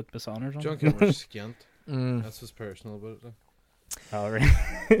Luc Besson or something? John Carpenter's scant. Mm. That's what's personal about it. Like. Oh, really?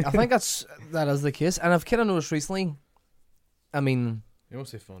 I think that is the case. And I've kind of noticed recently, I mean... He wants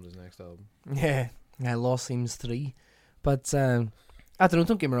to fund his next album. Yeah, Lost Seems 3. But, I don't know,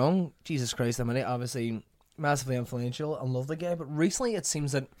 don't get me wrong, Jesus Christ, I mean, obviously, massively influential and love the guy. But recently, it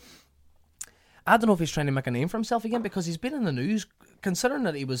seems that I don't know if he's trying to make a name for himself again because he's been in the news, considering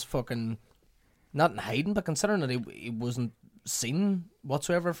that he was fucking not in hiding, but considering that he wasn't seen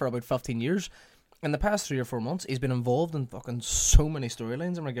whatsoever for about 15 years. In the past 3 or 4 months, he's been involved in fucking so many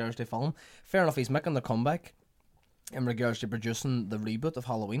storylines in regards to film. Fair enough, he's making the comeback in regards to producing the reboot of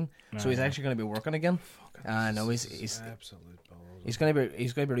Halloween, so he's actually going to be working again. I know he's absolute balls. he's going to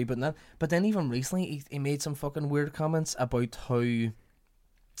be rebooting that. But then even recently, he made some fucking weird comments about how The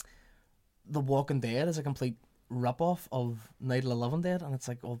Walking Dead is a complete rip-off of Night of the Living Dead, and it's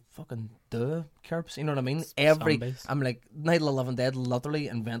like, oh fucking duh, Kerps, you know what I mean? Zombies. I'm like, Night of the Living Dead literally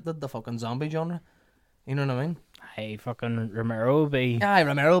invented the fucking zombie genre. You know what I mean? Hey, fucking Romero will be... Aye,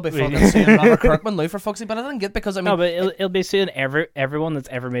 Romero will be fucking suing Robert Kirkman now for fuck's sake, but I didn't get because I mean... No, but it'll be suing everyone that's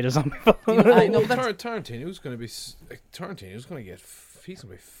ever made a zombie film. I know, but that's- Tarantino's going to be... Tarantino's going to get... He's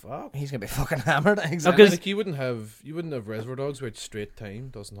going to be fucked. He's going to be fucking hammered, exactly. Because- Like, you wouldn't have Reservoir Dogs with straight time,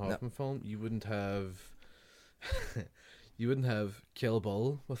 Dustin Hoffman film. You wouldn't have... You wouldn't have Kill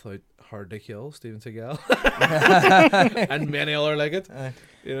Bill without Hard to Kill, Steven Seagal. And many other like it.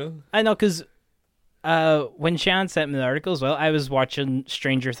 You know? I know, because when Sean sent me the article as well, I was watching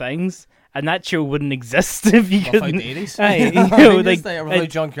Stranger Things, and that show wouldn't exist if you Without couldn't... the 80s. Aye, you know, like, without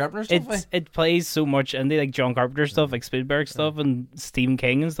John Carpenter stuff. it plays so much indie, like John Carpenter stuff, like Spielberg stuff, and Stephen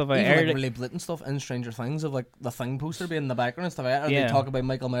King and stuff like Even that. like really blatant stuff in Stranger Things of like the Thing poster being in the background and stuff like that. And Yeah. they talk about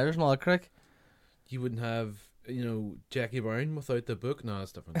Michael Myers and all that crack. You wouldn't have, Jackie Brown without the book. No,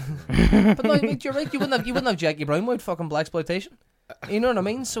 it's different. But no, mate, you're right. You wouldn't have Jackie Brown without fucking blaxploitation. You know what I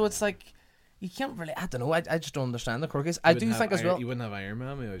mean? So it's like you can't really. I don't know. I just don't understand the quirkies. I do think as well. You wouldn't have Iron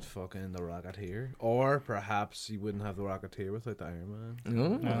Man without fucking the Rocketeer, or perhaps you wouldn't have the Rocketeer without the Iron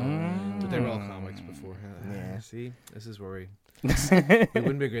Man. But they were all comics beforehand. Yeah. See, this is where we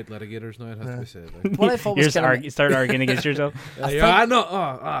wouldn't be great litigators now. It has to be said. Like. What I thought You was just start arguing against yourself. I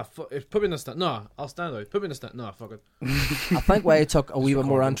know. Put me in the stand. No, I'll stand out. Put me in the stand. No, fuck it. I think why I took a wee bit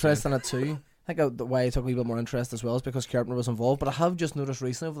more recording interest in it too. I think why I took a wee bit more interest as well is because Carpenter was involved. But I have just noticed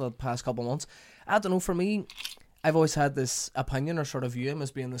recently over the past couple of months, I don't know, for me, I've always had this opinion or sort of view him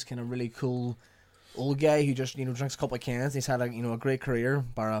as being this kind of really cool old guy who just drinks a couple of cans. He's had a great career,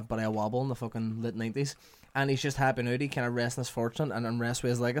 bar a wobble in the fucking late 90s, and he's just happy now to kind of rest in his fortune and rest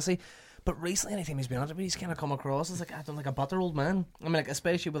with his legacy. But recently, anytime he's been on it, he's kind of come across as like, I don't like a butter old man. I mean, like,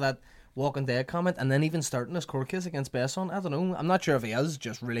 especially with that Walking Dead comment, and then even starting his court case against Besson. I don't know. I'm not sure if he is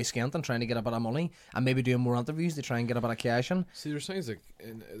just really skint and trying to get a bit of money, and maybe doing more interviews to try and get a bit of cash in. See, there's things like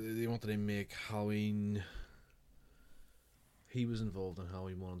they wanted to make Halloween. He was involved in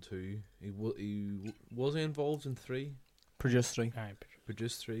Halloween 1 and 2. Was he involved in 3? Produced 3.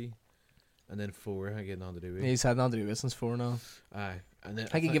 Produced 3. And then 4, I get nothing to do with. He's had nothing to do with it since 4 now. Aye. And then I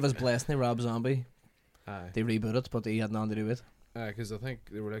think he gave his blessing to Rob Zombie. Aye. They reboot it, but he had nothing to do with it. Because I think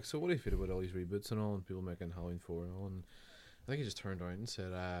they were like, so what do you feel about all these reboots and all, and people making Halloween 4 and all? And I think he just turned around and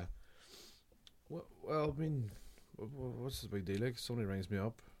said, well, I mean, what's the big deal? Like, somebody rings me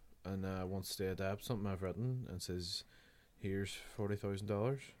up and wants to adapt something I've written and says, here's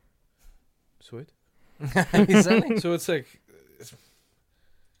 $40,000. Sweet. So it's like,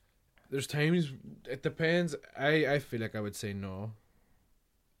 there's times, it depends. I feel like I would say no,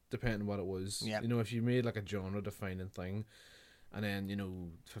 depending on what it was. Yep. If you made like a genre defining thing, and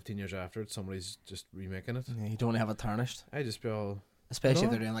then 15 years after it, somebody's just remaking it. Yeah, you don't want to have it tarnished. I just feel, Especially if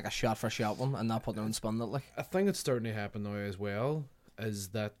No. they're doing like a shot for shot one and not putting their own spin on it. Like. a thing that's starting to happen now as well is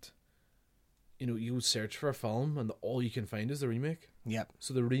that you search for a film and all you can find is the remake. Yep.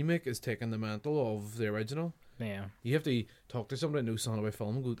 So the remake is taking the mantle of the original. Yeah. You have to talk to somebody that knows something about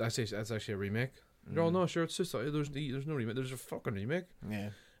film and go, that's actually a remake. They're all, no, sure, it's just there's no remake. There's a fucking remake. Yeah.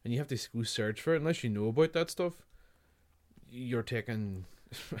 And you have to go search for it. Unless you know about that stuff, you're taking,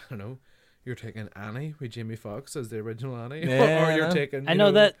 I don't know, you're taking Annie with Jamie Foxx as the original Annie. Yeah, or you're I know. taking... I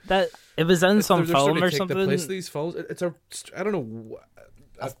know that it was in some they're starting film to or take something. the place of these films. It's a... I don't know.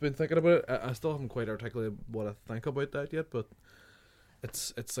 I've been thinking about it. I still haven't quite articulated what I think about that yet, but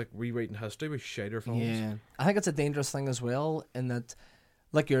it's like rewriting history with shiter films. Yeah. I think it's a dangerous thing as well in that,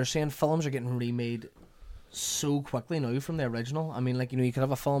 like you're saying, films are getting remade so quickly now from the original. I mean, like, you could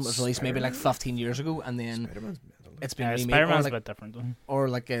have a film that was released maybe like 15 years ago and then Spider-Man's mental. it's been Yeah, remade. Spider-Man's or a like, bit different. Though. or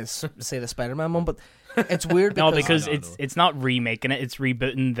like say the Spider-Man one, but it's weird No, because because it's not remaking it; it's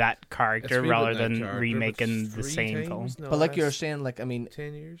rebooting that character It's rather rebooting that than character, but remaking the 3 same film. times in the but like you're last saying, like, I mean,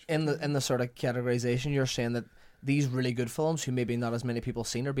 10 years. in the sort of categorization, you're saying that these really good films who maybe not as many people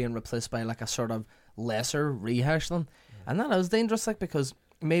seen are being replaced by like a sort of lesser rehash them, and that is dangerous, like, because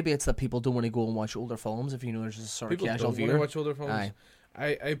maybe it's that people don't want to go and watch older films if there's just a sort People of casual don't want to viewer. watch older films.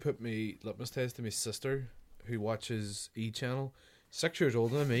 Aye. I put my litmus test to my sister who watches E Channel, 6 years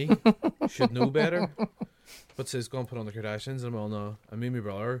older than me, should know better, but says go and put on the Kardashians, and I'm all no. And me and my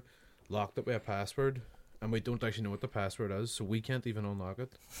brother locked it with a password, and we don't actually know what the password is, so we can't even unlock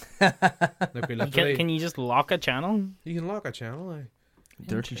it. Like we literally, Can you just lock a channel? you can lock a channel,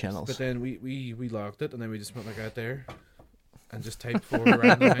 Dirty channels. but then we locked it, and then we just went like out there. And just typed 4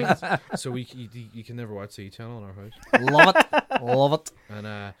 random things, so you can never watch the E Channel in our house. Love it. Love it. And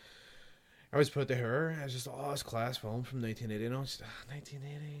I always put it to her. I was just, it's class film from 1980. No, she's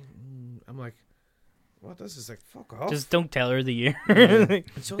 1980. I'm like, what? This is like, fuck off. Just don't tell her the year.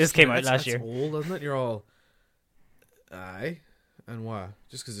 So This came out last year. It's old, isn't it? You're all, aye, and why?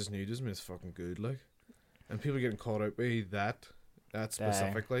 Just because it's new doesn't mean it's fucking good, like. And people are getting caught out by that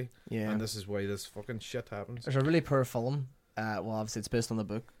specifically. Yeah. And this is why this fucking shit happens. There's a really poor film. Well, obviously it's based on the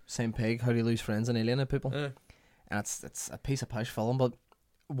book Same Pig, How Do You Lose Friends and Alienate People. And it's a piece of pish film, but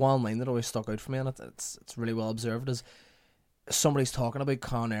one line that always stuck out for me, and it's really well observed, is somebody's talking about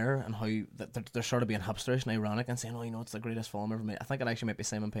Con Air and how they're sort of being hipsterish and ironic and saying, it's the greatest film ever made. I think it actually might be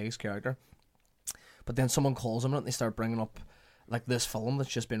Simon Pegg's character. But then someone calls him and they start bringing up like this film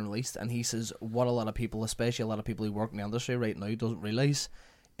that's just been released, and he says what a lot of people, especially a lot of people who work in the industry right now, doesn't realise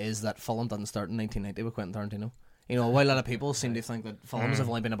is that film didn't start in 1990 with Quentin Tarantino. While a lot of people seem to think that films have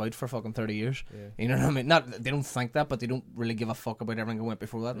only been about for fucking 30 years. Yeah. You know what I mean? They don't think that, but they don't really give a fuck about everything that went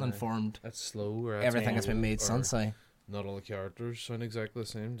before that and informed That's slow. Or everything that's been made since. Not all the characters sound exactly the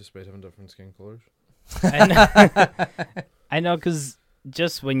same, despite having different skin colours. I know, because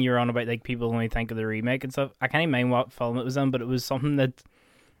just when you're on about like people only think of the remake and stuff, I can't even mind what film it was in, but it was something that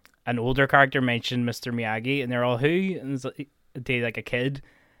an older character mentioned Mr. Miyagi, and they're all who? And it's like a kid.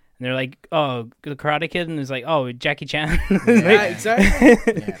 And they're like, oh, the Karate Kid, and it's like, oh, Jackie Chan. Yeah,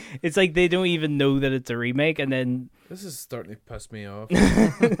 exactly. Yeah. It's like they don't even know that it's a remake, and then This is starting to piss me off.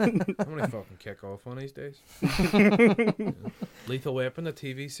 I'm gonna fucking kick off one of these days. Lethal Weapon, the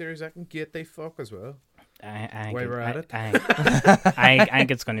TV series, I can get they fuck as well. I While we're at it. I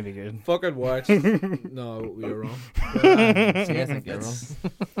think it's going to be good. Fucking watch. No, we were wrong. But, See, I think you're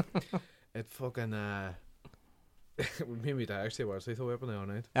wrong. It fucking me and my dad actually watched Lethal Weapon the other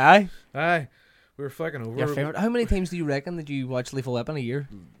night. Aye. We were fucking over. Your favourite? How many times do you reckon that you watch Lethal Weapon a year?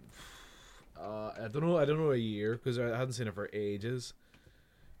 I don't know a year, because I hadn't seen it for ages.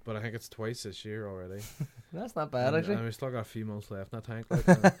 But I think it's twice this year already. That's not bad, actually. And we still got a few months left in that tank.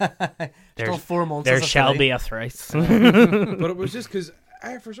 Like, Still 4 months. There as a shall filly. be a thrice. but it was just because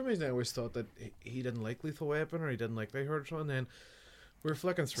for some reason I always thought that he didn't like Lethal Weapon, or he didn't like Die Hard or something. And then we were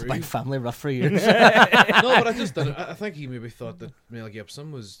flicking It's through. a big family rough for years. No, but I just didn't. I think he maybe thought that Mel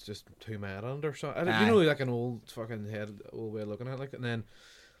Gibson was just too mad on it or something. Aye. You know, like an old fucking head, old way of looking at it. Like, and then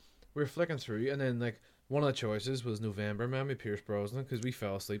we were flicking through, and then like one of the choices was November Man with Pierce Brosnan, because we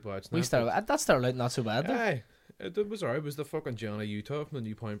fell asleep watching That started out not so bad, though. Aye, it was alright. It was the fucking Johnny Utah from the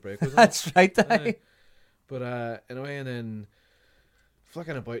New Point Break. Wasn't it? That's right, Aye. But anyway, and then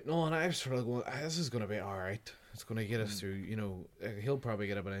flicking about. No, and I was sort of going, this is going to be alright. It's going to get us through. You know, he'll probably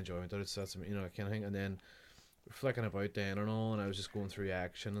get a bit of enjoyment out of it. So that's, you know, that kind of thing. And then we're flicking about then and all, and I was just going through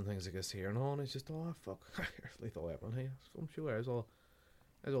action and things like this here and all, and it's just, oh fuck, Lethal Weapon. Hey, I'm sure I was all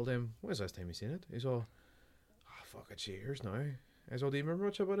him. When's the last time you seen it? He's all, fuck, it's years now. I was all, do you remember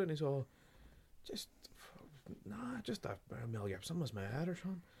much about it? And he's all, just that Mel Gibson was mad or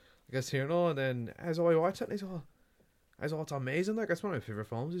something. I guess here and all, and then as I watch it, and he's all, it's amazing. Like, it's one of my favorite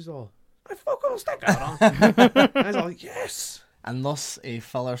films. He's all, I fucking stick that on. I was all, yes. And thus, a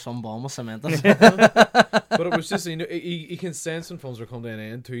filler some bomb was cemented. But it was just, you know, he can sense when films are coming to an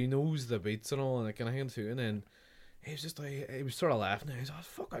end too. He knows the beats and all, and I can hang too. And then he was just like, he was sort of laughing. He was like,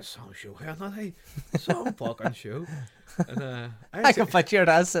 fucking some show here, not he? Some fucking show. And I can picture your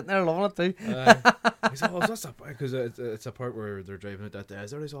dad sitting there loving it too. He's all, that's a, because it's a part where they're driving at that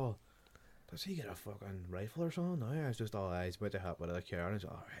desert. He's all, does he get a fucking rifle or something? No, I was just all, he's about to hop out of the car, and he's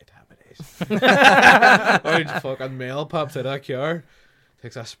all, alright, happy days. Orange fucking male pops out of the car,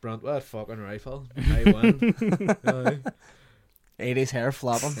 takes a sprint with that fucking rifle. I win. 80s hair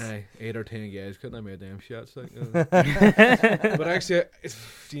flopping. 8 or 10 guys couldn't have made damn shots. Like, but actually,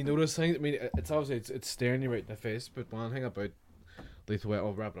 do you notice things? I mean, it's obviously it's staring you right in the face. But one thing about Lethal Weapon,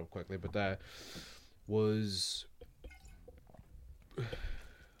 I'll wrap it up quickly. But that was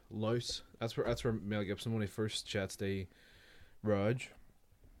Louse. That's where Mel Gibson, when he first chats to Raj,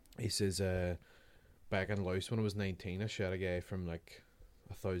 he says, back in Louse when I was 19, I shot a guy from like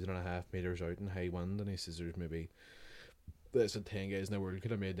 1,500 meters out in high wind, and he says there's maybe less than 10 guys in the world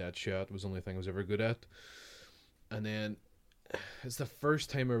could have made that shot. It was the only thing I was ever good at. And then it's the first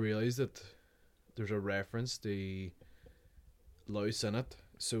time I realised that there's a reference to Louse in it.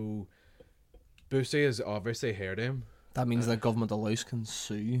 So Boosie has obviously heard him. That means the government of Laos can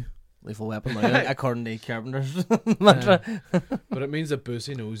sue Lethal Weapon now, according to Carpenter's mantra. But it means that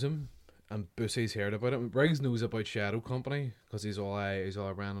Boosie knows him, and Boosie's heard about it. Riggs knows about Shadow Company because he's all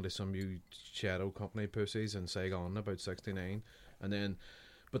around into some new Shadow Company pussies in Saigon about 69, and then,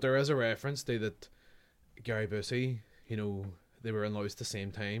 but there is a reference to that Gary Busey, they were in Laos at the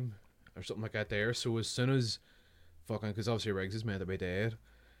same time or something like that there. So as soon as because obviously Riggs is meant to be dead.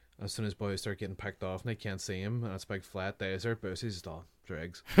 As soon as boys start getting picked off and they can't see him, and it's big flat desert, Boosie's just all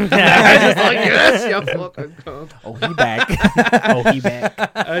Riggs. I just like, yes, you fucking cunt. Oh, he back. Oh, he back.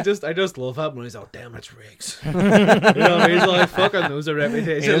 I just love that when he's all, damn, it's Riggs. He's like, fucking knows the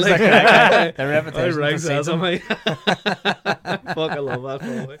reputation. Like, the reputation. Riggs has him. Fucking love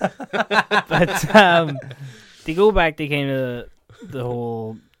that. But to go back to kind of the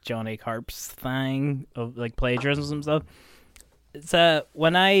whole Johnny Carps thing of like plagiarism and stuff. It's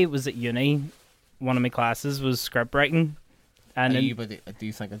when I was at uni, one of my classes was script writing, and do you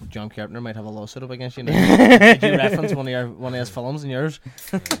think that John Carpenter might have a lawsuit up against you? Did you reference one of his films in yours?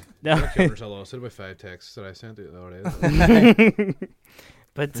 No, Carpenter's a lawsuit about 5 texts that I sent you the other day.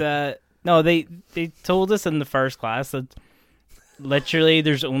 But no, they told us in the first class that literally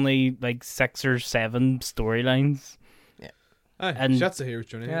there's only like 6 or 7 storylines. Yeah, and that's the hero's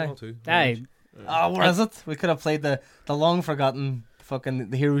journey. Yeah. Too. Aye. Oh, what is it? We could have played the long forgotten fucking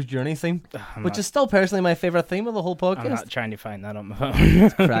the hero's journey theme, which is still personally my favorite theme of the whole podcast. I'm not trying to find that on my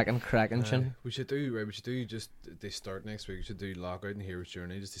phone. cracking chin. We should do just they start next week. We should do Lockout and Hero's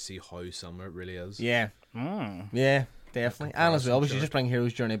Journey just to see how similar it really is. Yeah, yeah, definitely. And as well, we should just bring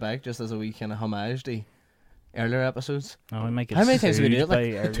Hero's Journey back just as a wee kind of homage to earlier episodes. Oh, we might get how many times did we do it?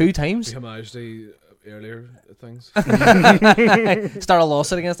 Like 2 times. We homage to earlier things. Start a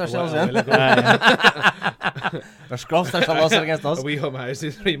lawsuit against ourselves then. Or Scruff starts a lawsuit against us. We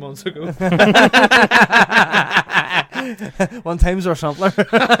homaged 3 months ago. One time's our sampler.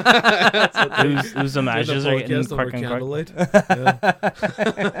 Whose homages are getting quick and quick.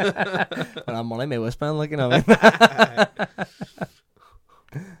 And I'm money my waistband, like, you know what I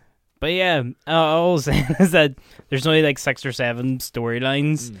mean? But yeah, all I was saying is that there's only like 6 or 7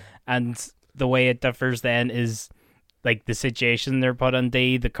 storylines, and the way it differs then is like the situation they're put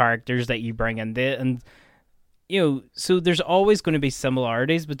into, the characters that you bring into it, and so there's always going to be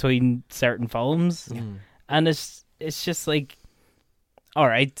similarities between certain films, and it's just like, all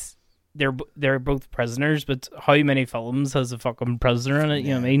right, they're both prisoners, but how many films has a fucking prisoner in it? You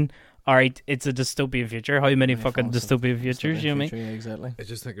know what I mean? All right, it's a dystopian future. How many fucking dystopian futures? You know what I mean? Yeah, exactly. I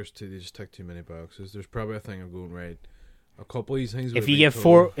just think they just tick too many boxes. There's probably a thing of going right. A couple of these things. If you get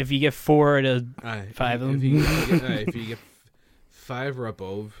 4 out of 5 of them, if you get 5 or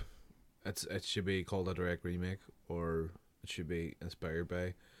above, it should be called a direct remake, or it should be inspired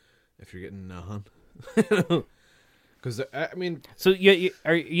by. If you're getting nothing, because I mean, so you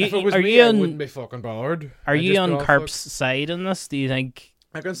if it was are me, you I on? wouldn't be fucking bothered. Are you on Carp's side on this? Do you think?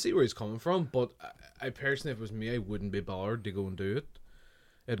 I can see where he's coming from, but I personally, if it was me, I wouldn't be bothered to go and do it.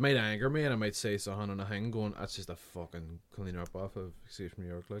 It might anger me, and I might say something on a thing going, that's just a fucking clean up off of Escape from New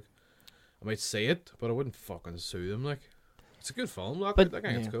York, like. I might say it, but I wouldn't fucking sue them, like. It's a good film, like, I think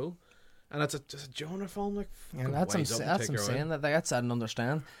it's cool. And it's a genre film, like. And that's what I'm saying, that's I don't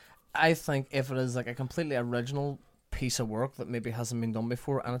understand. I think if it is like a completely original piece of work that maybe hasn't been done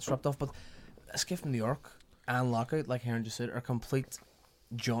before and it's ripped off, but Escape from New York and Lockout, like Heron just said, are complete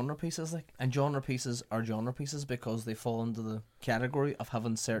genre pieces, like, and genre pieces are genre pieces because they fall into the category of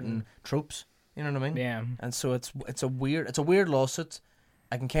having certain tropes. You know what I mean? Yeah. And so it's a weird lawsuit.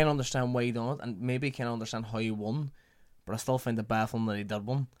 I can kind of understand why he done it, and maybe kind of understand how he won, but I still find it baffling that he did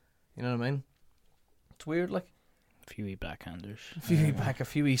win. You know what I mean? It's weird, like. A few wee backhanders. A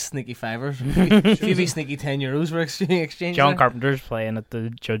few wee sneaky fivers. A few wee sneaky €10 for exchange. John Carpenter's playing at the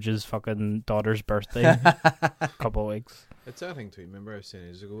judge's fucking daughter's birthday a couple of weeks. It's that thing too. Remember I was saying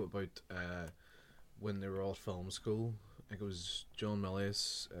years ago about when they were all at film school. I think it was John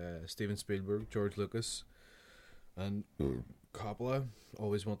Milius, Steven Spielberg, George Lucas, and Coppola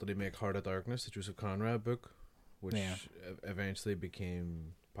always wanted to make Heart of Darkness, the Joseph Conrad book, which eventually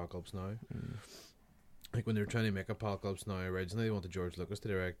became Apocalypse Now. Like when they were trying to make Apocalypse Now originally, they wanted George Lucas to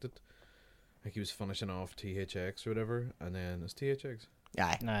direct it. Like he was finishing off THX or whatever, and then it's THX.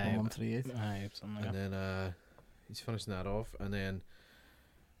 Aye, 138. Aye, something like and that. then he's finishing that off, and then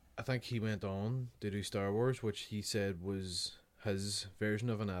I think he went on to do Star Wars, which he said was his version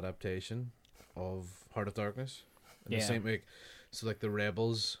of an adaptation of Heart of Darkness. In the same way, so like the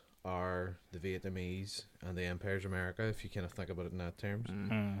rebels are the Vietnamese and the Empire's America, if you kind of think about it in that terms.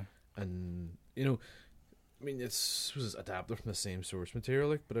 And I mean, it's adapted from the same source material,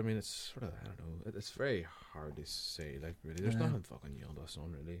 like, but I mean, it's sort of, I don't know, it's very hard to say, like, really. There's nothing fucking yelled us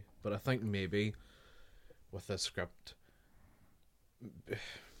on, really. But I think maybe with this script,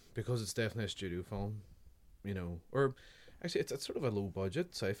 because it's definitely a studio film, you know, or actually, it's sort of a low budget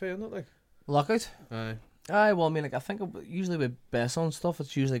sci-fi, isn't it? Like, Lockout? aye. Aye, well, I mean, like, I think usually with best-on stuff,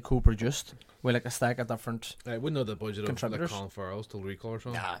 it's usually co-produced with, like, a stack of different... I wouldn't know the budget of like Contributors? Colin Farrell's Total Recall or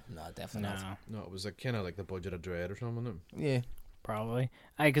something. No, definitely not. No, it was like kind of like the budget of Dread or something. Wasn't it? Yeah. Probably.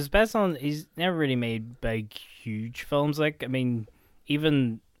 Because Besson, he's never really made big, huge films. Like, I mean,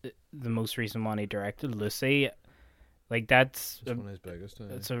 even the most recent one he directed, Lucy, like, that's It's one of his biggest.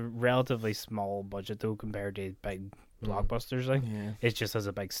 it's a relatively small budget, though, compared to big blockbusters. Like, Yeah. it just has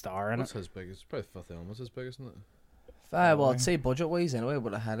a big star in What's it. his biggest? Probably Fifth Element's his biggest, isn't it? Well, I'd say budget-wise anyway,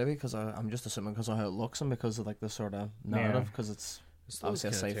 but it had to be because I'm just assuming because of how it looks and because of, like, the sort of narrative, because it's It's obviously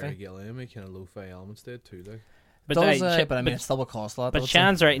a kind of sci-fi. Terry Gilliam, kind of lo-fi elements did too, like. But, Does, I- but I mean, it still would cost a lot. But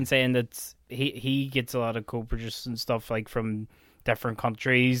Shan's right in saying that he gets a lot of co-producers and stuff, like, from different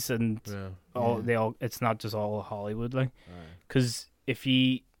countries, and Yeah. it's not just all Hollywood, like, Aye. because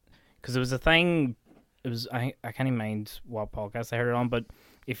it was a thing. It was I can't even mind what podcast I heard it on, but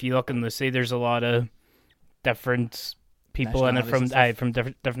if you look in Lucy, there's a lot of different people in it from Nationalities and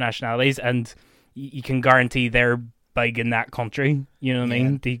different nationalities, and you can guarantee they're big in that country. You know what I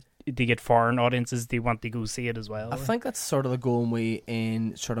mean? They get foreign audiences. They want to go see it as well. I think that's sort of the going way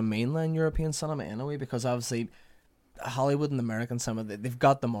in sort of mainland European cinema anyway, because obviously Hollywood and American cinema, they've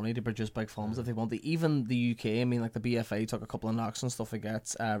got the money to produce big films if they want to. Even the UK, I mean, like the BFA took a couple of knocks and stuff like that.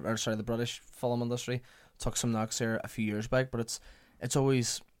 The British film industry took some knocks there a few years back, but it's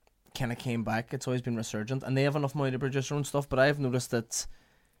always kind of came back. It's always been resurgent, and they have enough money to produce their own stuff. But I've noticed that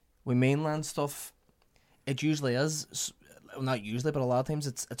with mainland stuff, it usually is. Not usually, but a lot of times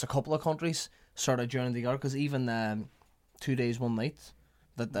it's a couple of countries sort of during the year, because even 2 Days, 1 Night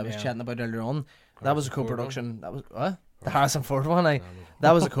that I was chatting about earlier on, that was a co-production. That was the Harrison Ford one.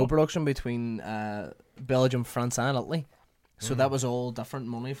 That was a co-production between Belgium, France, and Italy. So that was all different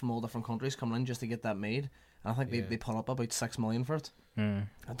money from all different countries coming in just to get that made. And I think they put up about $6 million for it. I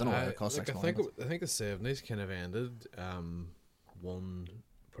don't know what it cost. Like, $6 million. I think the 70s kind of ended one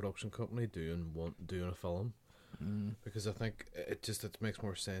production company doing a film. Because I think it makes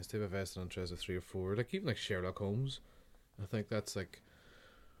more sense to have a vested interest of 3 or 4, like even like Sherlock Holmes. I think that's like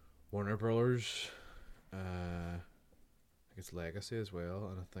Warner Brothers. I think it's Legacy as well,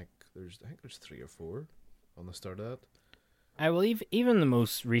 and I think there's 3 or 4 on the start of that. I believe even the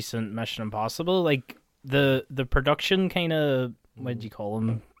most recent Mission Impossible, like the production kind of, what do you call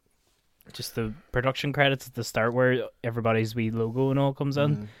them? Just the production credits at the start where everybody's wee logo and all comes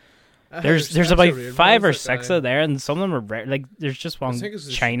in. There's about 5 or 6 of there, and some of them are rare. Like there's just one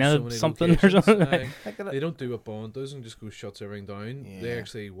China something or something. They don't do what Bond does and just go shuts everything down. They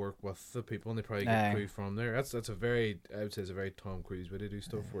actually work with the people, and they probably get crew from there. That's a very, I would say, it's a very Tom Cruise way to do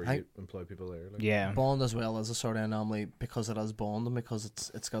stuff where you employ people there. Like. Yeah, Bond as well as a sort of anomaly because it is Bond and because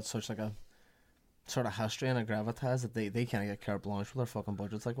it's got such like a sort of history and a gravitas that they kind of get carte blanche with their fucking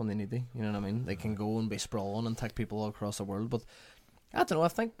budgets like when they need to. You know what I mean? They can go and be sprawling and take people all across the world, but I don't know. I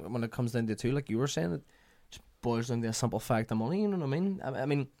think when it comes down to it too, like you were saying, it just boils down to a simple fact of money. You know what I mean? I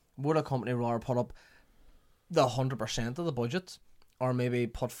mean, would a company rather put up the 100% of the budget, or maybe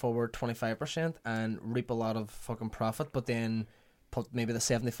put forward 25% and reap a lot of fucking profit, but then put maybe the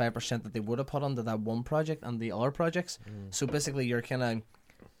 75% that they would have put onto that one project and the other projects? So basically, you're kind of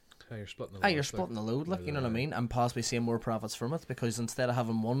you're splitting the load. You're splitting the load, like, you know what I mean, and possibly seeing more profits from it, because instead of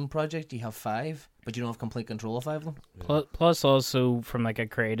having one project, you have 5, but you don't have complete control of 5 of them. Plus, also from like a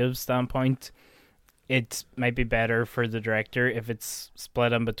creative standpoint, it might be better for the director if it's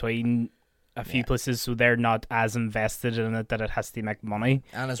split in between a few places, so they're not as invested in it that it has to make money.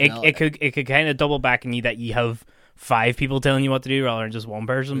 And as well, it could kind of double back on you that you have 5 people telling you what to do rather than just one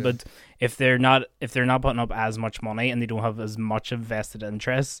person. Yeah. But if they're not putting up as much money and they don't have as much invested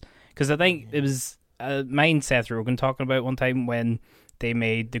interest, because I think it was mine Seth Rogen talking about one time when they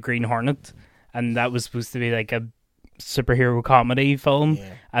made The Green Hornet, and that was supposed to be like a superhero comedy film,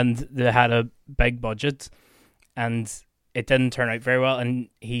 and they had a big budget, and it didn't turn out very well. And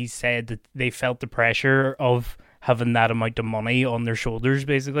he said that they felt the pressure of having that amount of money on their shoulders,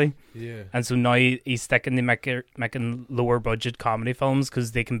 basically. Yeah. And so now he's sticking to making lower budget comedy films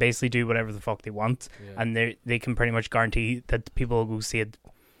because they can basically do whatever the fuck they want, and they can pretty much guarantee that people will go see it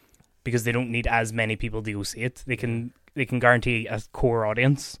because they don't need as many people to go see it. They can guarantee a core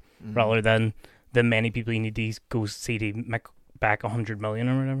audience rather than the many people you need to go see to make back 100 million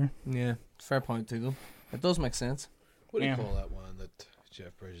or whatever. Yeah, fair point too, though. It does make sense. What do you call that one that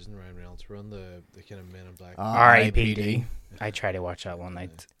Jeff Bridges and Ryan Reynolds were on the kind of Men in Black. R.I.P.D. I tried to watch that one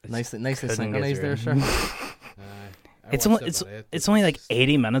night. Nicely couldn't synchronized get there, through sir. It's only like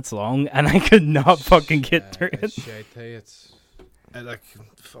 80 minutes long, and I could not fucking get through it. It's like,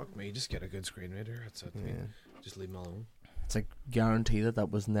 fuck me, just get a good screenwriter. That's it. Yeah. Just leave him alone. It's like guarantee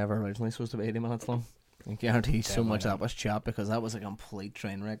that was never originally supposed to be 80 minutes long. I guarantee so much that was chopped because that was a complete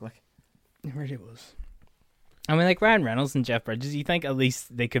train wreck. Like, It really was. I mean, like Ryan Reynolds and Jeff Bridges, you think at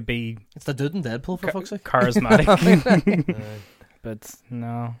least they could be it's the dude in Deadpool for fuck's sake. charismatic. But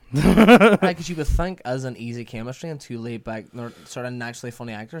no. Because you would think as an easy chemistry and two laid back, sort of naturally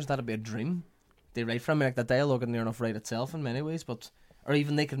funny actors, that'd be a dream. They write from like the dialogue and near enough write itself in many ways, or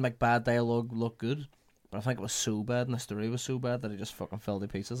even they could make bad dialogue look good. But I think it was so bad and the story was so bad that it just fucking fell to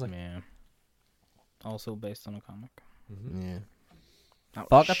pieces. Like, Yeah. Also based on a comic. yeah. That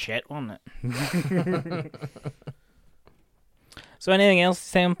Fuck was it. shit, wasn't it? So anything else to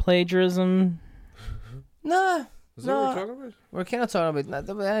say on plagiarism? Nah. Is that what we're talking about? We're kind of talking about.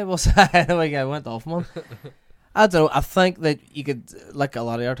 I went off one. I don't know. I think that you could, like a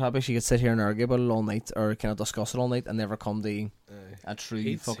lot of our topics, you could sit here and argue about it all night, or kind of discuss it all night, and never come to a true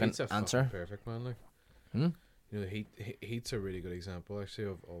Heat's fucking a answer. Fucking perfect man, like. Hmm? You know, Heat's a really good example actually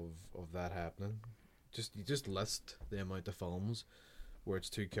of that happening. You just list the amount of films where it's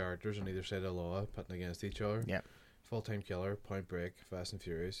two characters on either side of the law pitting against each other. Yep. Full Time Killer, Point Break, Fast and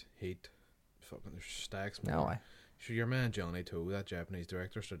Furious, Heat. Fucking there's stacks more. No way. Sure, your man Johnny To, that Japanese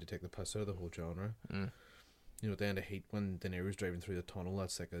director, started to take the piss out of the whole genre. Mm. You know, at the end of Heat, when De Niro's driving through the tunnel,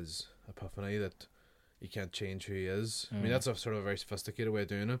 that's like his epiphany that he can't change who he is. I mean, that's a sort of a very sophisticated way of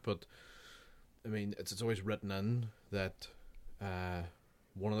doing it, but I mean, it's always written in that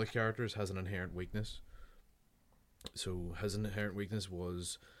one of the characters has an inherent weakness. So his inherent weakness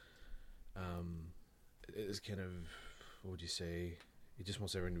was, it is kind of, what would you say? He just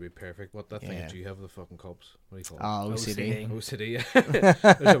wants everything to be perfect. What that thing Yeah. that you have with the fucking cups? What do you call it? OCD. OCD.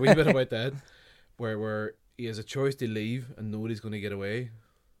 Yeah. There's a wee bit about that, where he has a choice to leave and know that he's going to get away,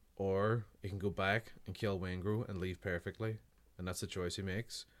 or he can go back and kill Waingro and leave perfectly, and that's the choice he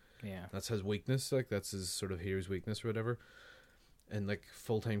makes. Yeah. That's his weakness. Like that's his sort of hero's weakness or whatever. And like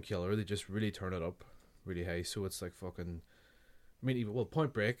Full Time Killer, they just really turn it up really high. So it's like fucking. I mean, even, well,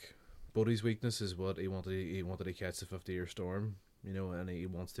 Point Break, Buddy's weakness is what he wanted. He wanted to catch the 50-year storm. You know, and he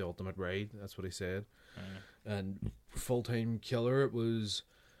wants the ultimate ride. That's what he said. And Full Time Killer, it was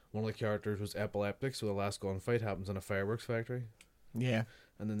one of the characters was epileptic, so the last gunfight happens in a fireworks factory. Yeah.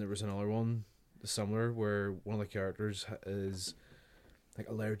 And then there was another one similar where one of the characters is like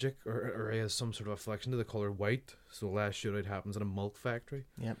allergic or he has some sort of affliction to the color white. So the last shootout happens in a milk factory.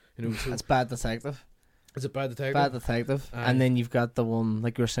 Yep. You know, so That's Bad Detective. is it Bad Detective? Bad Detective. Aye. And then you've got the one,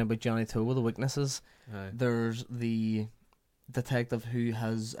 like you were saying about Johnny To with the weaknesses. Aye. There's the detective who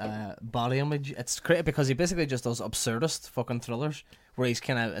has body image. It's great because he basically just does absurdist fucking thrillers where he's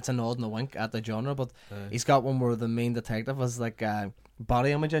kind of, it's a nod and a wink at the genre, but Aye. he's got one where the main detective has like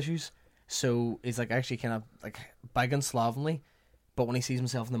body image issues. So he's like actually kind of like big and slovenly, but when he sees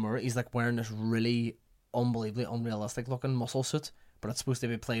himself in the mirror, he's like wearing this really unbelievably unrealistic looking muscle suit, but it's supposed to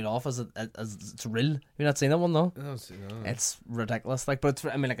be played off as it's real. You're not seeing that one though? No. It's ridiculous. Like, but it's,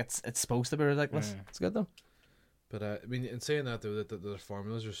 I mean, like it's supposed to be ridiculous. Yeah. It's good though. But I mean, in saying that though, that the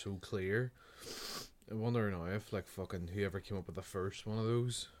formulas are so clear, I wonder now if like fucking whoever came up with the first one of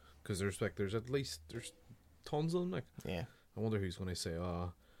those, because there's at least there's tons of them. Like, Yeah. I wonder who's going to say,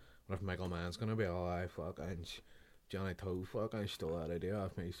 what if Michael Mann's going to be, I fucking Johnny To fucking stole that idea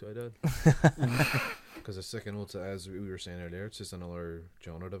off me, so I did. Because it's like, it's, as we were saying earlier, it's just another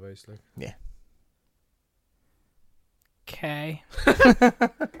genre device, like. Yeah. Okay.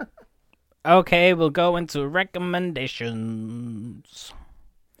 Okay, we'll go into recommendations.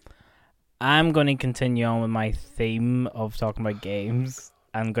 I'm going to continue on with my theme of talking about games.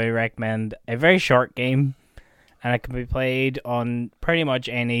 I'm going to recommend a very short game, and it can be played on pretty much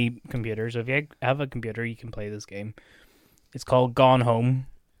any computer. So if you have a computer, you can play this game. It's called Gone Home.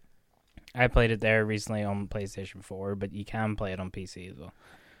 I played it there recently on PlayStation 4, but you can play it on PC as well.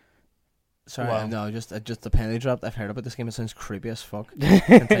 Sorry, Wow. no, just the penny dropped. I've heard about this game. It sounds creepy as fuck.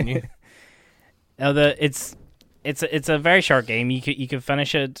 Continue. Now it's a very short game. You could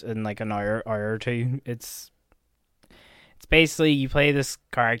finish it in like an hour or two. It's basically you play this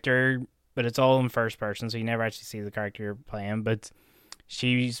character, but it's all in first person, so you never actually see the character you're playing. But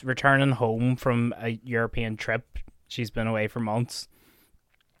she's returning home from a European trip. She's been away for months,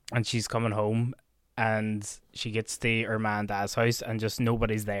 and she's coming home, and she gets to her man and dad's house, and just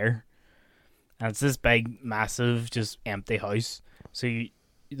nobody's there. And it's this big, massive, just empty house. So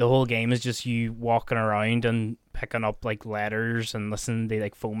the whole game is just you walking around and picking up like letters and listening to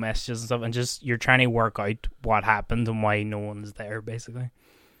like phone messages and stuff, and just you're trying to work out what happened and why no one's there. Basically,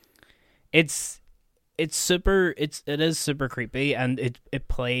 it is super creepy, and it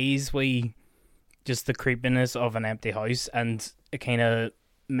plays with just the creepiness of an empty house, and it kind of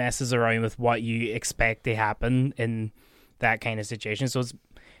messes around with what you expect to happen in that kind of situation. So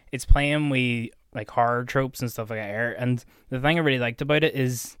it's playing with like horror tropes and stuff like that. And the thing I really liked about it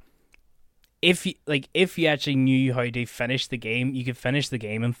is if you actually knew how to finish the game, you could finish the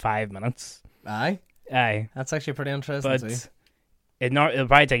game in 5 minutes. Aye. That's actually pretty interesting. But it'll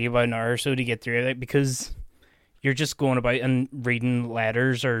probably take you about an hour or so to get through it, because you're just going about and reading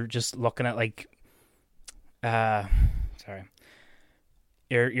letters or just looking at like you're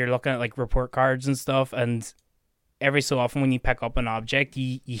looking at like report cards and stuff, and every so often when you pick up an object,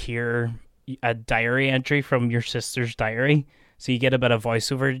 you hear a diary entry from your sister's diary, so you get a bit of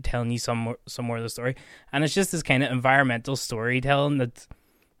voiceover telling you some more of the story, and it's just this kind of environmental storytelling that's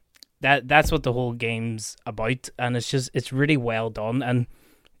what the whole game's about, and it's really well done. And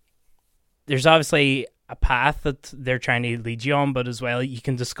there's obviously a path that they're trying to lead you on, but as well you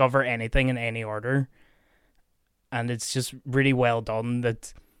can discover anything in any order, and it's just really well done.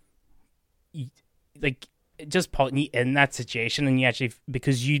 That just putting you in that situation, and you actually,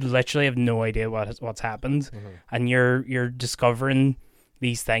 because you literally have no idea what's happened, and you're discovering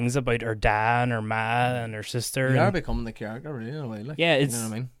these things about her dad and her ma and her sister. You are becoming the character, really, in a way. Like, yeah, you know what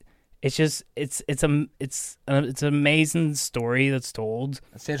I mean. It's just it's an amazing story that's told.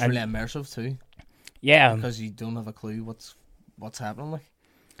 It's really immersive too. Yeah, because you don't have a clue what's happening. Like,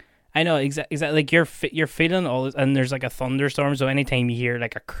 I know exactly. Like you're feeling all this, and there's like a thunderstorm. So anytime you hear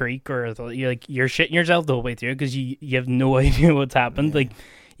like a creak or you're shitting yourself the whole way through, because you have no idea what's happened. Yeah. Like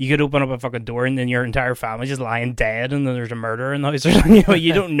you could open up a fucking door and then your entire family's just lying dead, and then there's a murder in the house or something.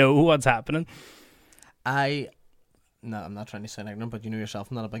 You don't know what's happening. No, I'm not trying to sound ignorant, but you know yourself,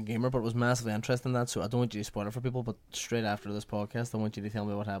 I'm not a big gamer, but it was massively interested in that, so I don't want you to spoil it for people, but straight after this podcast, I want you to tell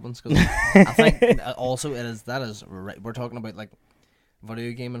me what happens, because I think also that is right. We're talking about like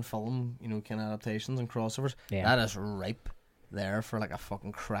video game and film, kind of adaptations and crossovers. Yeah. That is ripe there for like a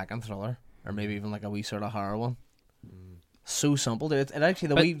fucking cracking thriller, or maybe even like a wee sort of horror one. So simple, dude. It actually,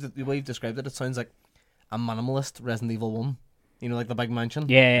 the way you've described it sounds like a minimalist Resident Evil 1. Like the big mansion.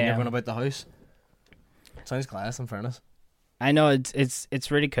 Yeah. And you're going about the house. Sounds class, in fairness. I know,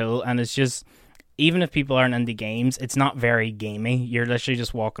 it's really cool, and it's just, even if people aren't into games, it's not very gamey. You're literally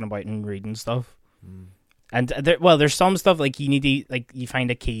just walking about and reading stuff. And there's some stuff like you need to, like, you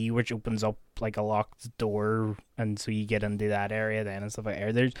find a key which opens up like a locked door, and so you get into that area then and stuff like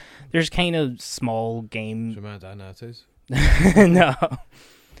that. There's kind of small game. No.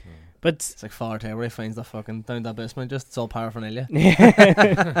 But it's like Fallout where he finds the fucking down that basement, it's all paraphernalia.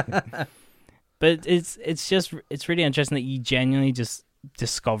 But it's really interesting that you genuinely just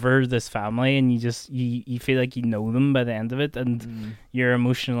discover this family, and you feel like you know them by the end of it, and you're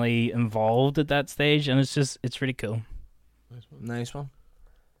emotionally involved at that stage, and it's really cool. Nice one.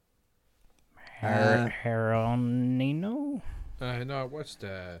 Heronino? No, I watched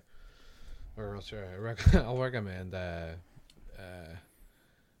I'll recommend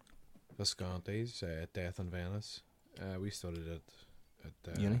Visconti's Death in Venice. We studied it at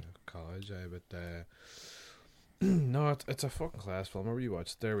uni college, but no, it's a fucking class film. I remember you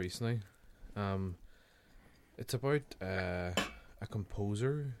watched it there recently. It's about a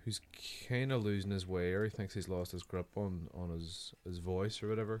composer who's kind of losing his way, or he thinks he's lost his grip on his voice or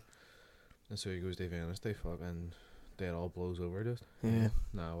whatever, and so he goes to Venice. They fucking it all blows over just. Yeah.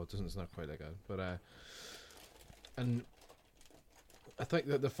 No, it doesn't. It's not quite like that. But and I think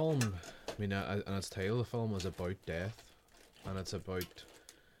that the film, I mean, and its title, the film was about death. And it's about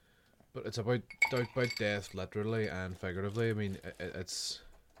death literally and figuratively. I mean, it's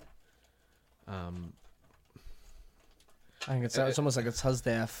I think it's almost like it's his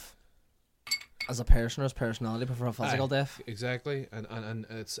death as a person or his personality, but for a physical death. Exactly, and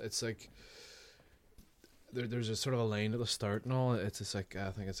it's like there's a sort of a line at the start and all. It's just like,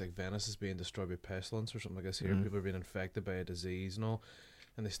 I think it's like Venice is being destroyed by pestilence or something like this here. People are being infected by a disease and all.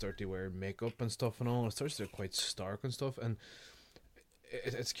 And they start to wear makeup and stuff and all, and it starts to get quite stark and stuff, and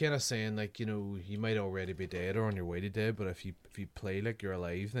it's kind of saying like, you might already be dead or on your way to dead, but if you play like you're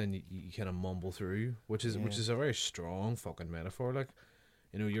alive, then you kind of mumble through, which is a very strong fucking metaphor. Like,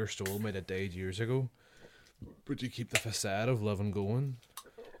 your soul might have died years ago, but you keep the facade of living going.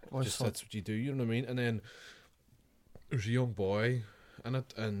 That's what you do. You know what I mean? And then there's a young boy in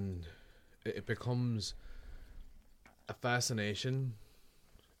it, and it becomes a fascination.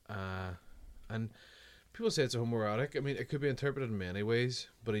 And people say it's a homoerotic. I mean, it could be interpreted in many ways,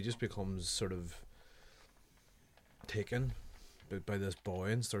 but he just becomes sort of taken by this boy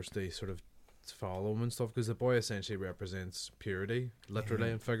and starts to sort of follow him and stuff, because the boy essentially represents purity, literally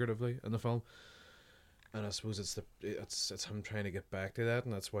and figuratively, in the film. And I suppose it's him trying to get back to that,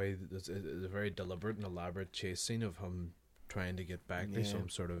 and that's why it's a very deliberate and elaborate chase scene of him trying to get back to some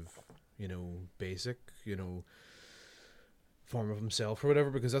sort of, basic, form of himself or whatever,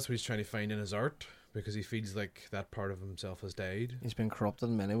 because that's what he's trying to find in his art, because he feels like that part of himself has died. He's been corrupted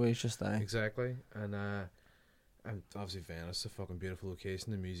in many ways, just that. Exactly. And obviously Venice, a fucking beautiful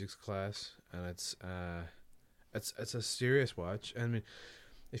location, the music's class, and it's a serious watch. I mean,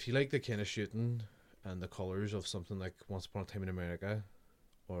 if you like the kind of shooting and the colours of something like Once Upon a Time in America,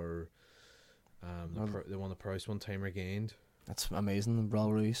 or the one that Price One Time Regained. That's amazing,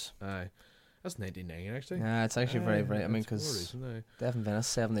 Bral Ruiz. Aye. That's 99 actually. Yeah, it's actually very, very, I mean, that's more because recent, Death in Venice,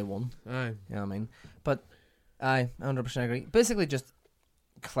 71. aye. You know what I mean? But, I 100% agree. Basically just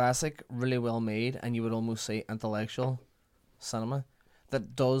classic, really well made, and you would almost say intellectual cinema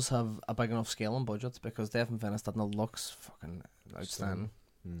that does have a big enough scale and budget, because Death in Venice looks fucking outstanding.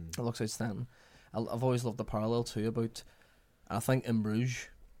 It looks outstanding. I've always loved the parallel too about, and I think In Bruges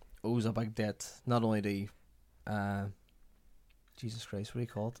owes a big debt not only to Jesus Christ, what do you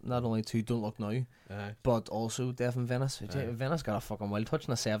call it? Not only to Don't Look Now, but also Death in Venice. Venice got a fucking wild touch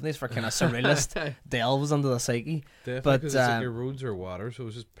in the 70s for kind of surrealist delves into the psyche. Definitely, but because it's like your roads are water, so it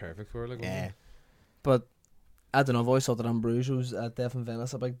was just perfect for it. Like, yeah, but I don't know, I've always thought that In Bruges was Death in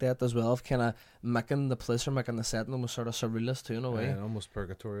Venice a big debt as well, of kind of making the place or making the setting almost sort of surrealist too in a way. Almost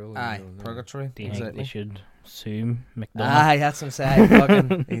purgatorial. Aye, purgatory. Do you think they should sue McDonagh? Aye, that's what I'm saying.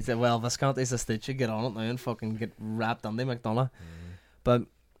 Fucking, he said, well, Visconti's a stitch, you get on it now and fucking get wrapped under McDonagh. But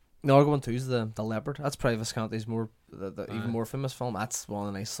the other one too is the Leopard. That's probably Visconti's even more famous film. That's one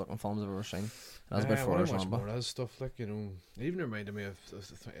of the nicest looking films I've ever seen. That's about 4 hours long. More of that stuff, like, it even reminded me of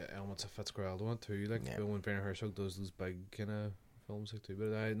the elements of Fitzgerald one too, like when Werner Herzog does those big kind of films like too.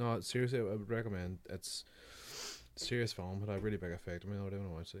 But seriously, I would recommend. It's a serious film, but a really big effect on me. I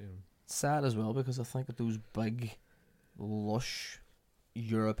don't want to watch it. Sad as well, because I think that those big, lush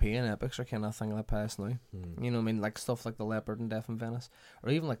European epics are kind of a thing of the past now. You know what I mean? Like stuff like The Leopard and Death in Venice, or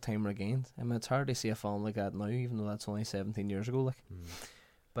even like Time Regained. I mean, it's hard to see a film like that now, even though that's only 17 years ago. Like,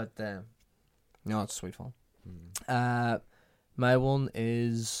 but no, it's a sweet film. My one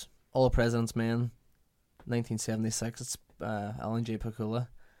is All the President's Men, 1976. It's Alan J. Pakula.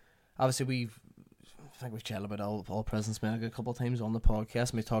 Obviously, I think we've chatted about All the President's Men a couple of times on the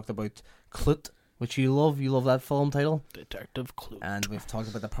podcast, and we talked about Clute, which you love that film title, Detective Clute, and we've talked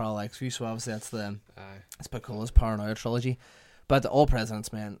about the Parallax View. So obviously that's it's Pakula's Paranoia trilogy. But All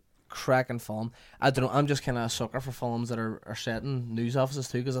President's Men, cracking film. I don't know, I'm just kind of a sucker for films that are set in news offices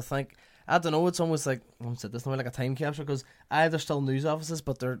too, because I think, I don't know, it's almost like, I said this now, like a time capsule, because they're still news offices,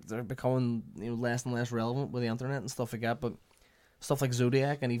 but they're becoming less and less relevant with the internet and stuff like that. But stuff like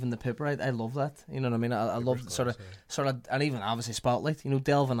Zodiac and even The Paper, I love that. You know what I mean? I love sort of, and even obviously Spotlight.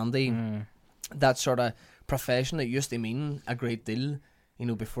 Delving into that sort of profession that used to mean a great deal,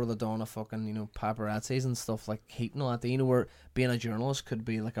 before the dawn of fucking, paparazzis and stuff like Heat and all that, where being a journalist could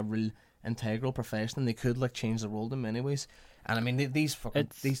be like a real integral profession, and they could like change the world in many ways. And I mean, these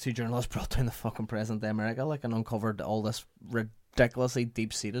two journalists brought down the fucking present day America, like, and uncovered all this ridiculously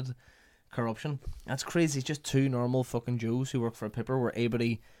deep-seated corruption. That's crazy. It's just two normal fucking Joes who work for a paper were able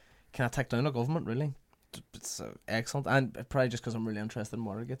to kind of take down a government, really. It's excellent, and probably just because I'm really interested in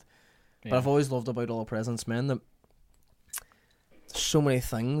Watergate. But I've always loved about All the President's Men that so many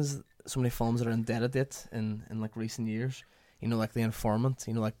things, so many films that are indebted to it in like recent years. Like The Informant,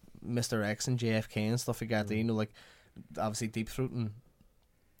 like Mr. X and JFK and stuff like that. Like obviously Deep Throat and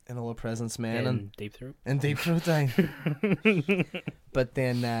All the President's Men and Deep Throat. And Deep Throat, But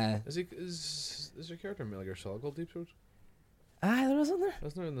then is your character Metal Gear Solid called Deep Throat? There isn't there?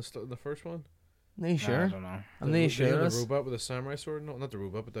 Isn't there in the first one? Are you sure? I don't know. I'm not sure. The robot with the samurai sword? No, not the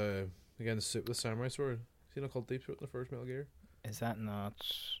robot, but the suit with the samurai sword. Is he not called Deep Throat in the first Metal Gear? Is that not?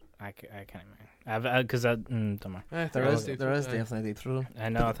 I can't remember. Because don't worry. There is definitely Deep Throat. I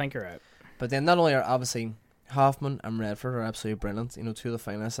know. I think you're right. But then not only are obviously Hoffman and Redford are absolutely brilliant. Two of the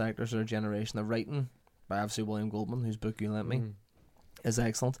finest actors of their generation. The writing by obviously William Goldman, whose book You Lent Me, is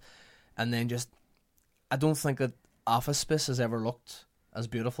excellent. And then just, I don't think that Office Space has ever looked as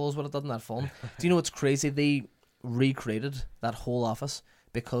beautiful as what it did in that film. Do you know what's crazy? They recreated that whole office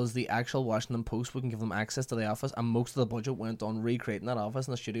because the actual Washington Post wouldn't give them access to the office, and most of the budget went on recreating that office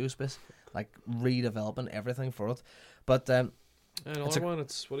in the studio space, like redeveloping everything for it. But another one,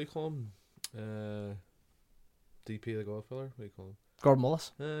 it's, what do you call him? DP the Godfather? What do you call him? Gordon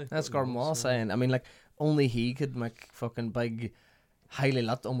Willis. That's Gordon Willis saying. I mean, like, only he could make fucking big, highly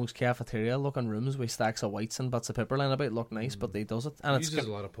lit, almost cafeteria-looking rooms with stacks of whites and bits of paper lying about look nice, but he does it. And He it's uses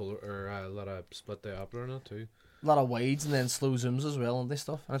got a lot of a lot of split diopter in it too. a lot of wides and then slow zooms as well and this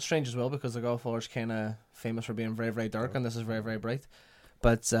stuff. And it's strange as well because The Godfather's kind of famous for being very, very dark, and this is very, very bright.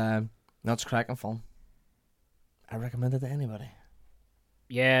 But that's cracking film. I recommend it to anybody.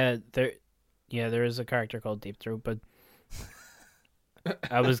 Yeah, there is a character called Deep Throat, but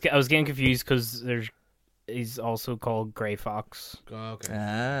I was getting confused because he's also called Grey Fox. Oh, okay.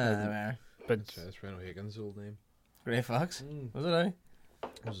 Ah, But That's Reno Higgins' old name. Grey Fox? Mm. Was it, eh?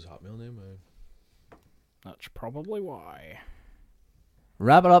 What was his hotmail name? that's probably why.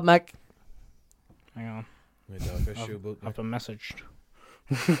 Wrap it up, Mick. Hang on, Made Dogfish Showboat. I've been messaged.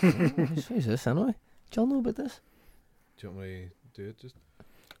 Who's this anyway? Do y'all know about this? Do you want me to do it? Just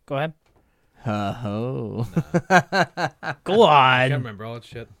Go ahead. Oh. Go I can't on. remember all that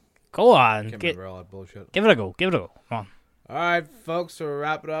shit. Go on. Can't Gi- remember all that bullshit. give it a go. Give it a go. Come on. All right, folks, so we'll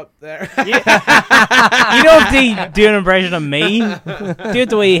wrap it up there. You don't have to do an impression of me. Do it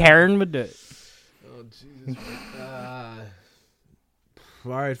the way Heron would do it. Oh, Jesus.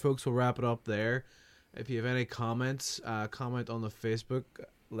 All right, folks, we'll wrap it up there. If you have any comments, comment on the Facebook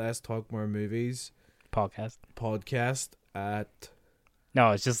Let's Talk More Movies podcast at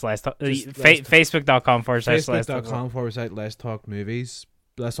No, it's just last talk. Just Facebook.com// Let's Talk More. Facebook.com/ Let's Talk Movies.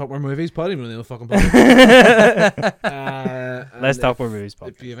 Let's Talk More Movies. Probably even the fucking podcast. Let's Talk More Movies podcast.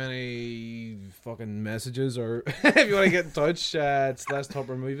 If you have any fucking messages or if you want to get in touch, it's Let's Talk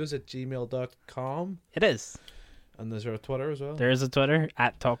More Movies at gmail.com. It is. And there's our Twitter as well. There is a Twitter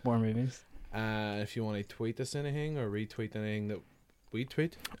at Talk More Movies. If you want to tweet us anything or retweet anything that we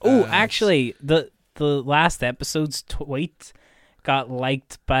tweet. Oh, actually, the last episode's tweet got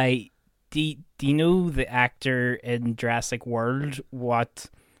liked by. Do you know the actor in Jurassic World? What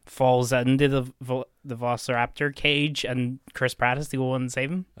falls into the Velociraptor cage and Chris Pratt has to go and save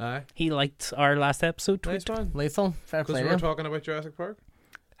him? Aye. He liked our last episode tweet. Nice one. Lethal. Fair Because play. we to were him. talking about Jurassic Park.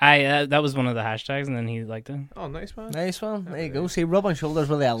 That was one of the hashtags, and then he liked it. Oh, nice one. Nice one. There you go. See, rubbing shoulders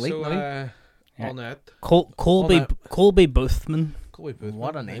with the elite. So, now. on that. Colby Boothman. Colby Boothman.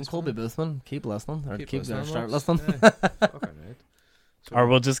 What a name. Nice Colby one. Boothman. Keep listening. Or keep listening, start lads. listening. Yeah. Fucking right. So, Or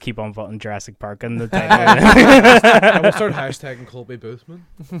we'll just keep on putting Jurassic Park in the title. yeah, we'll start hashtagging Colby Boothman.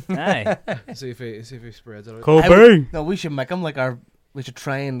 Aye. See if he spreads it out. Colby. No, we should make him like our. We should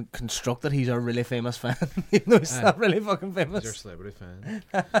try and construct that he's a really famous fan, even though he's not really fucking He's your famous. celebrity fan.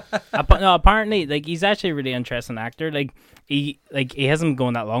 No, apparently, like, he's actually a really interesting actor. Like he hasn't been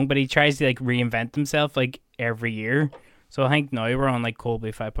going that long, but he tries to like reinvent himself like every year. So I think now we're on like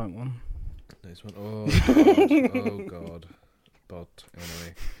Colby 5.1. Nice one. Oh god. Oh god. But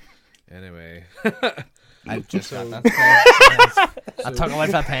anyway. I've just So- got that. I took away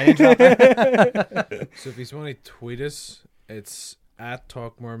that penny drop. So if you want to tweet us, it's at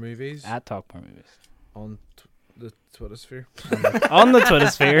Talk More Movies At Talk More Movies on the Twitter sphere. on the Twitter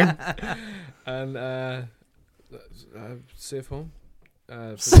sphere. And safe home.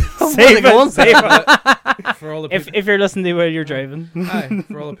 Save it. For all the people, If you're listening to while you're driving. Aye,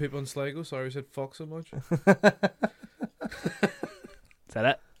 for all the people in Sligo, sorry I said fuck so much. Is that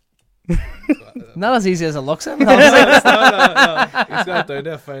it? Not as easy as it looks. No, he's got down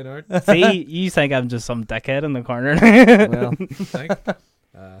to a fine art. See, you think I'm just some dickhead in the corner. Well, Thank.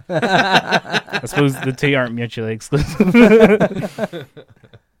 I suppose the two aren't mutually exclusive.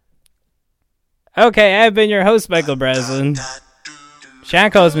 Okay, I've been your host, Michael Breslin.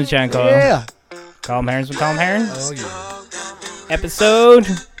 Shan calls me Shan Cole. yeah. Colm Heron's with Colm Heron. Oh yeah. Episode.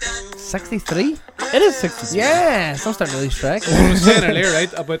 63? It is 63. Yeah. Some starting to lose track. I was saying earlier,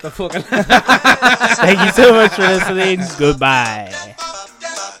 right, about the fucking. Thank you so much for listening. Goodbye.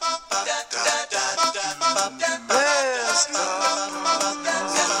 Let's talk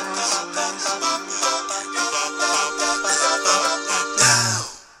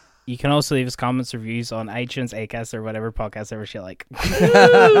You can also leave us comments, reviews on iTunes, Acast, or whatever podcast service you like.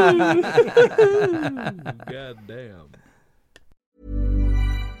 God damn.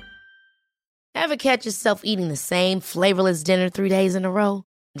 Ever catch yourself eating the same flavorless dinner 3 days in a row?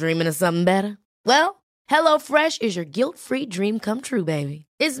 Dreaming of something better? Well, HelloFresh is your guilt-free dream come true, baby.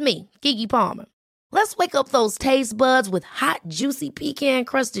 It's me, Keke Palmer. Let's wake up those taste buds with hot, juicy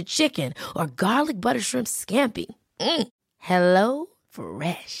pecan-crusted chicken or garlic butter shrimp scampi. Hello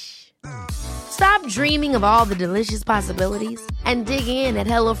Fresh. Stop dreaming of all the delicious possibilities and dig in at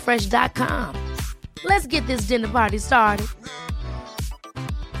HelloFresh.com. Let's get this dinner party started.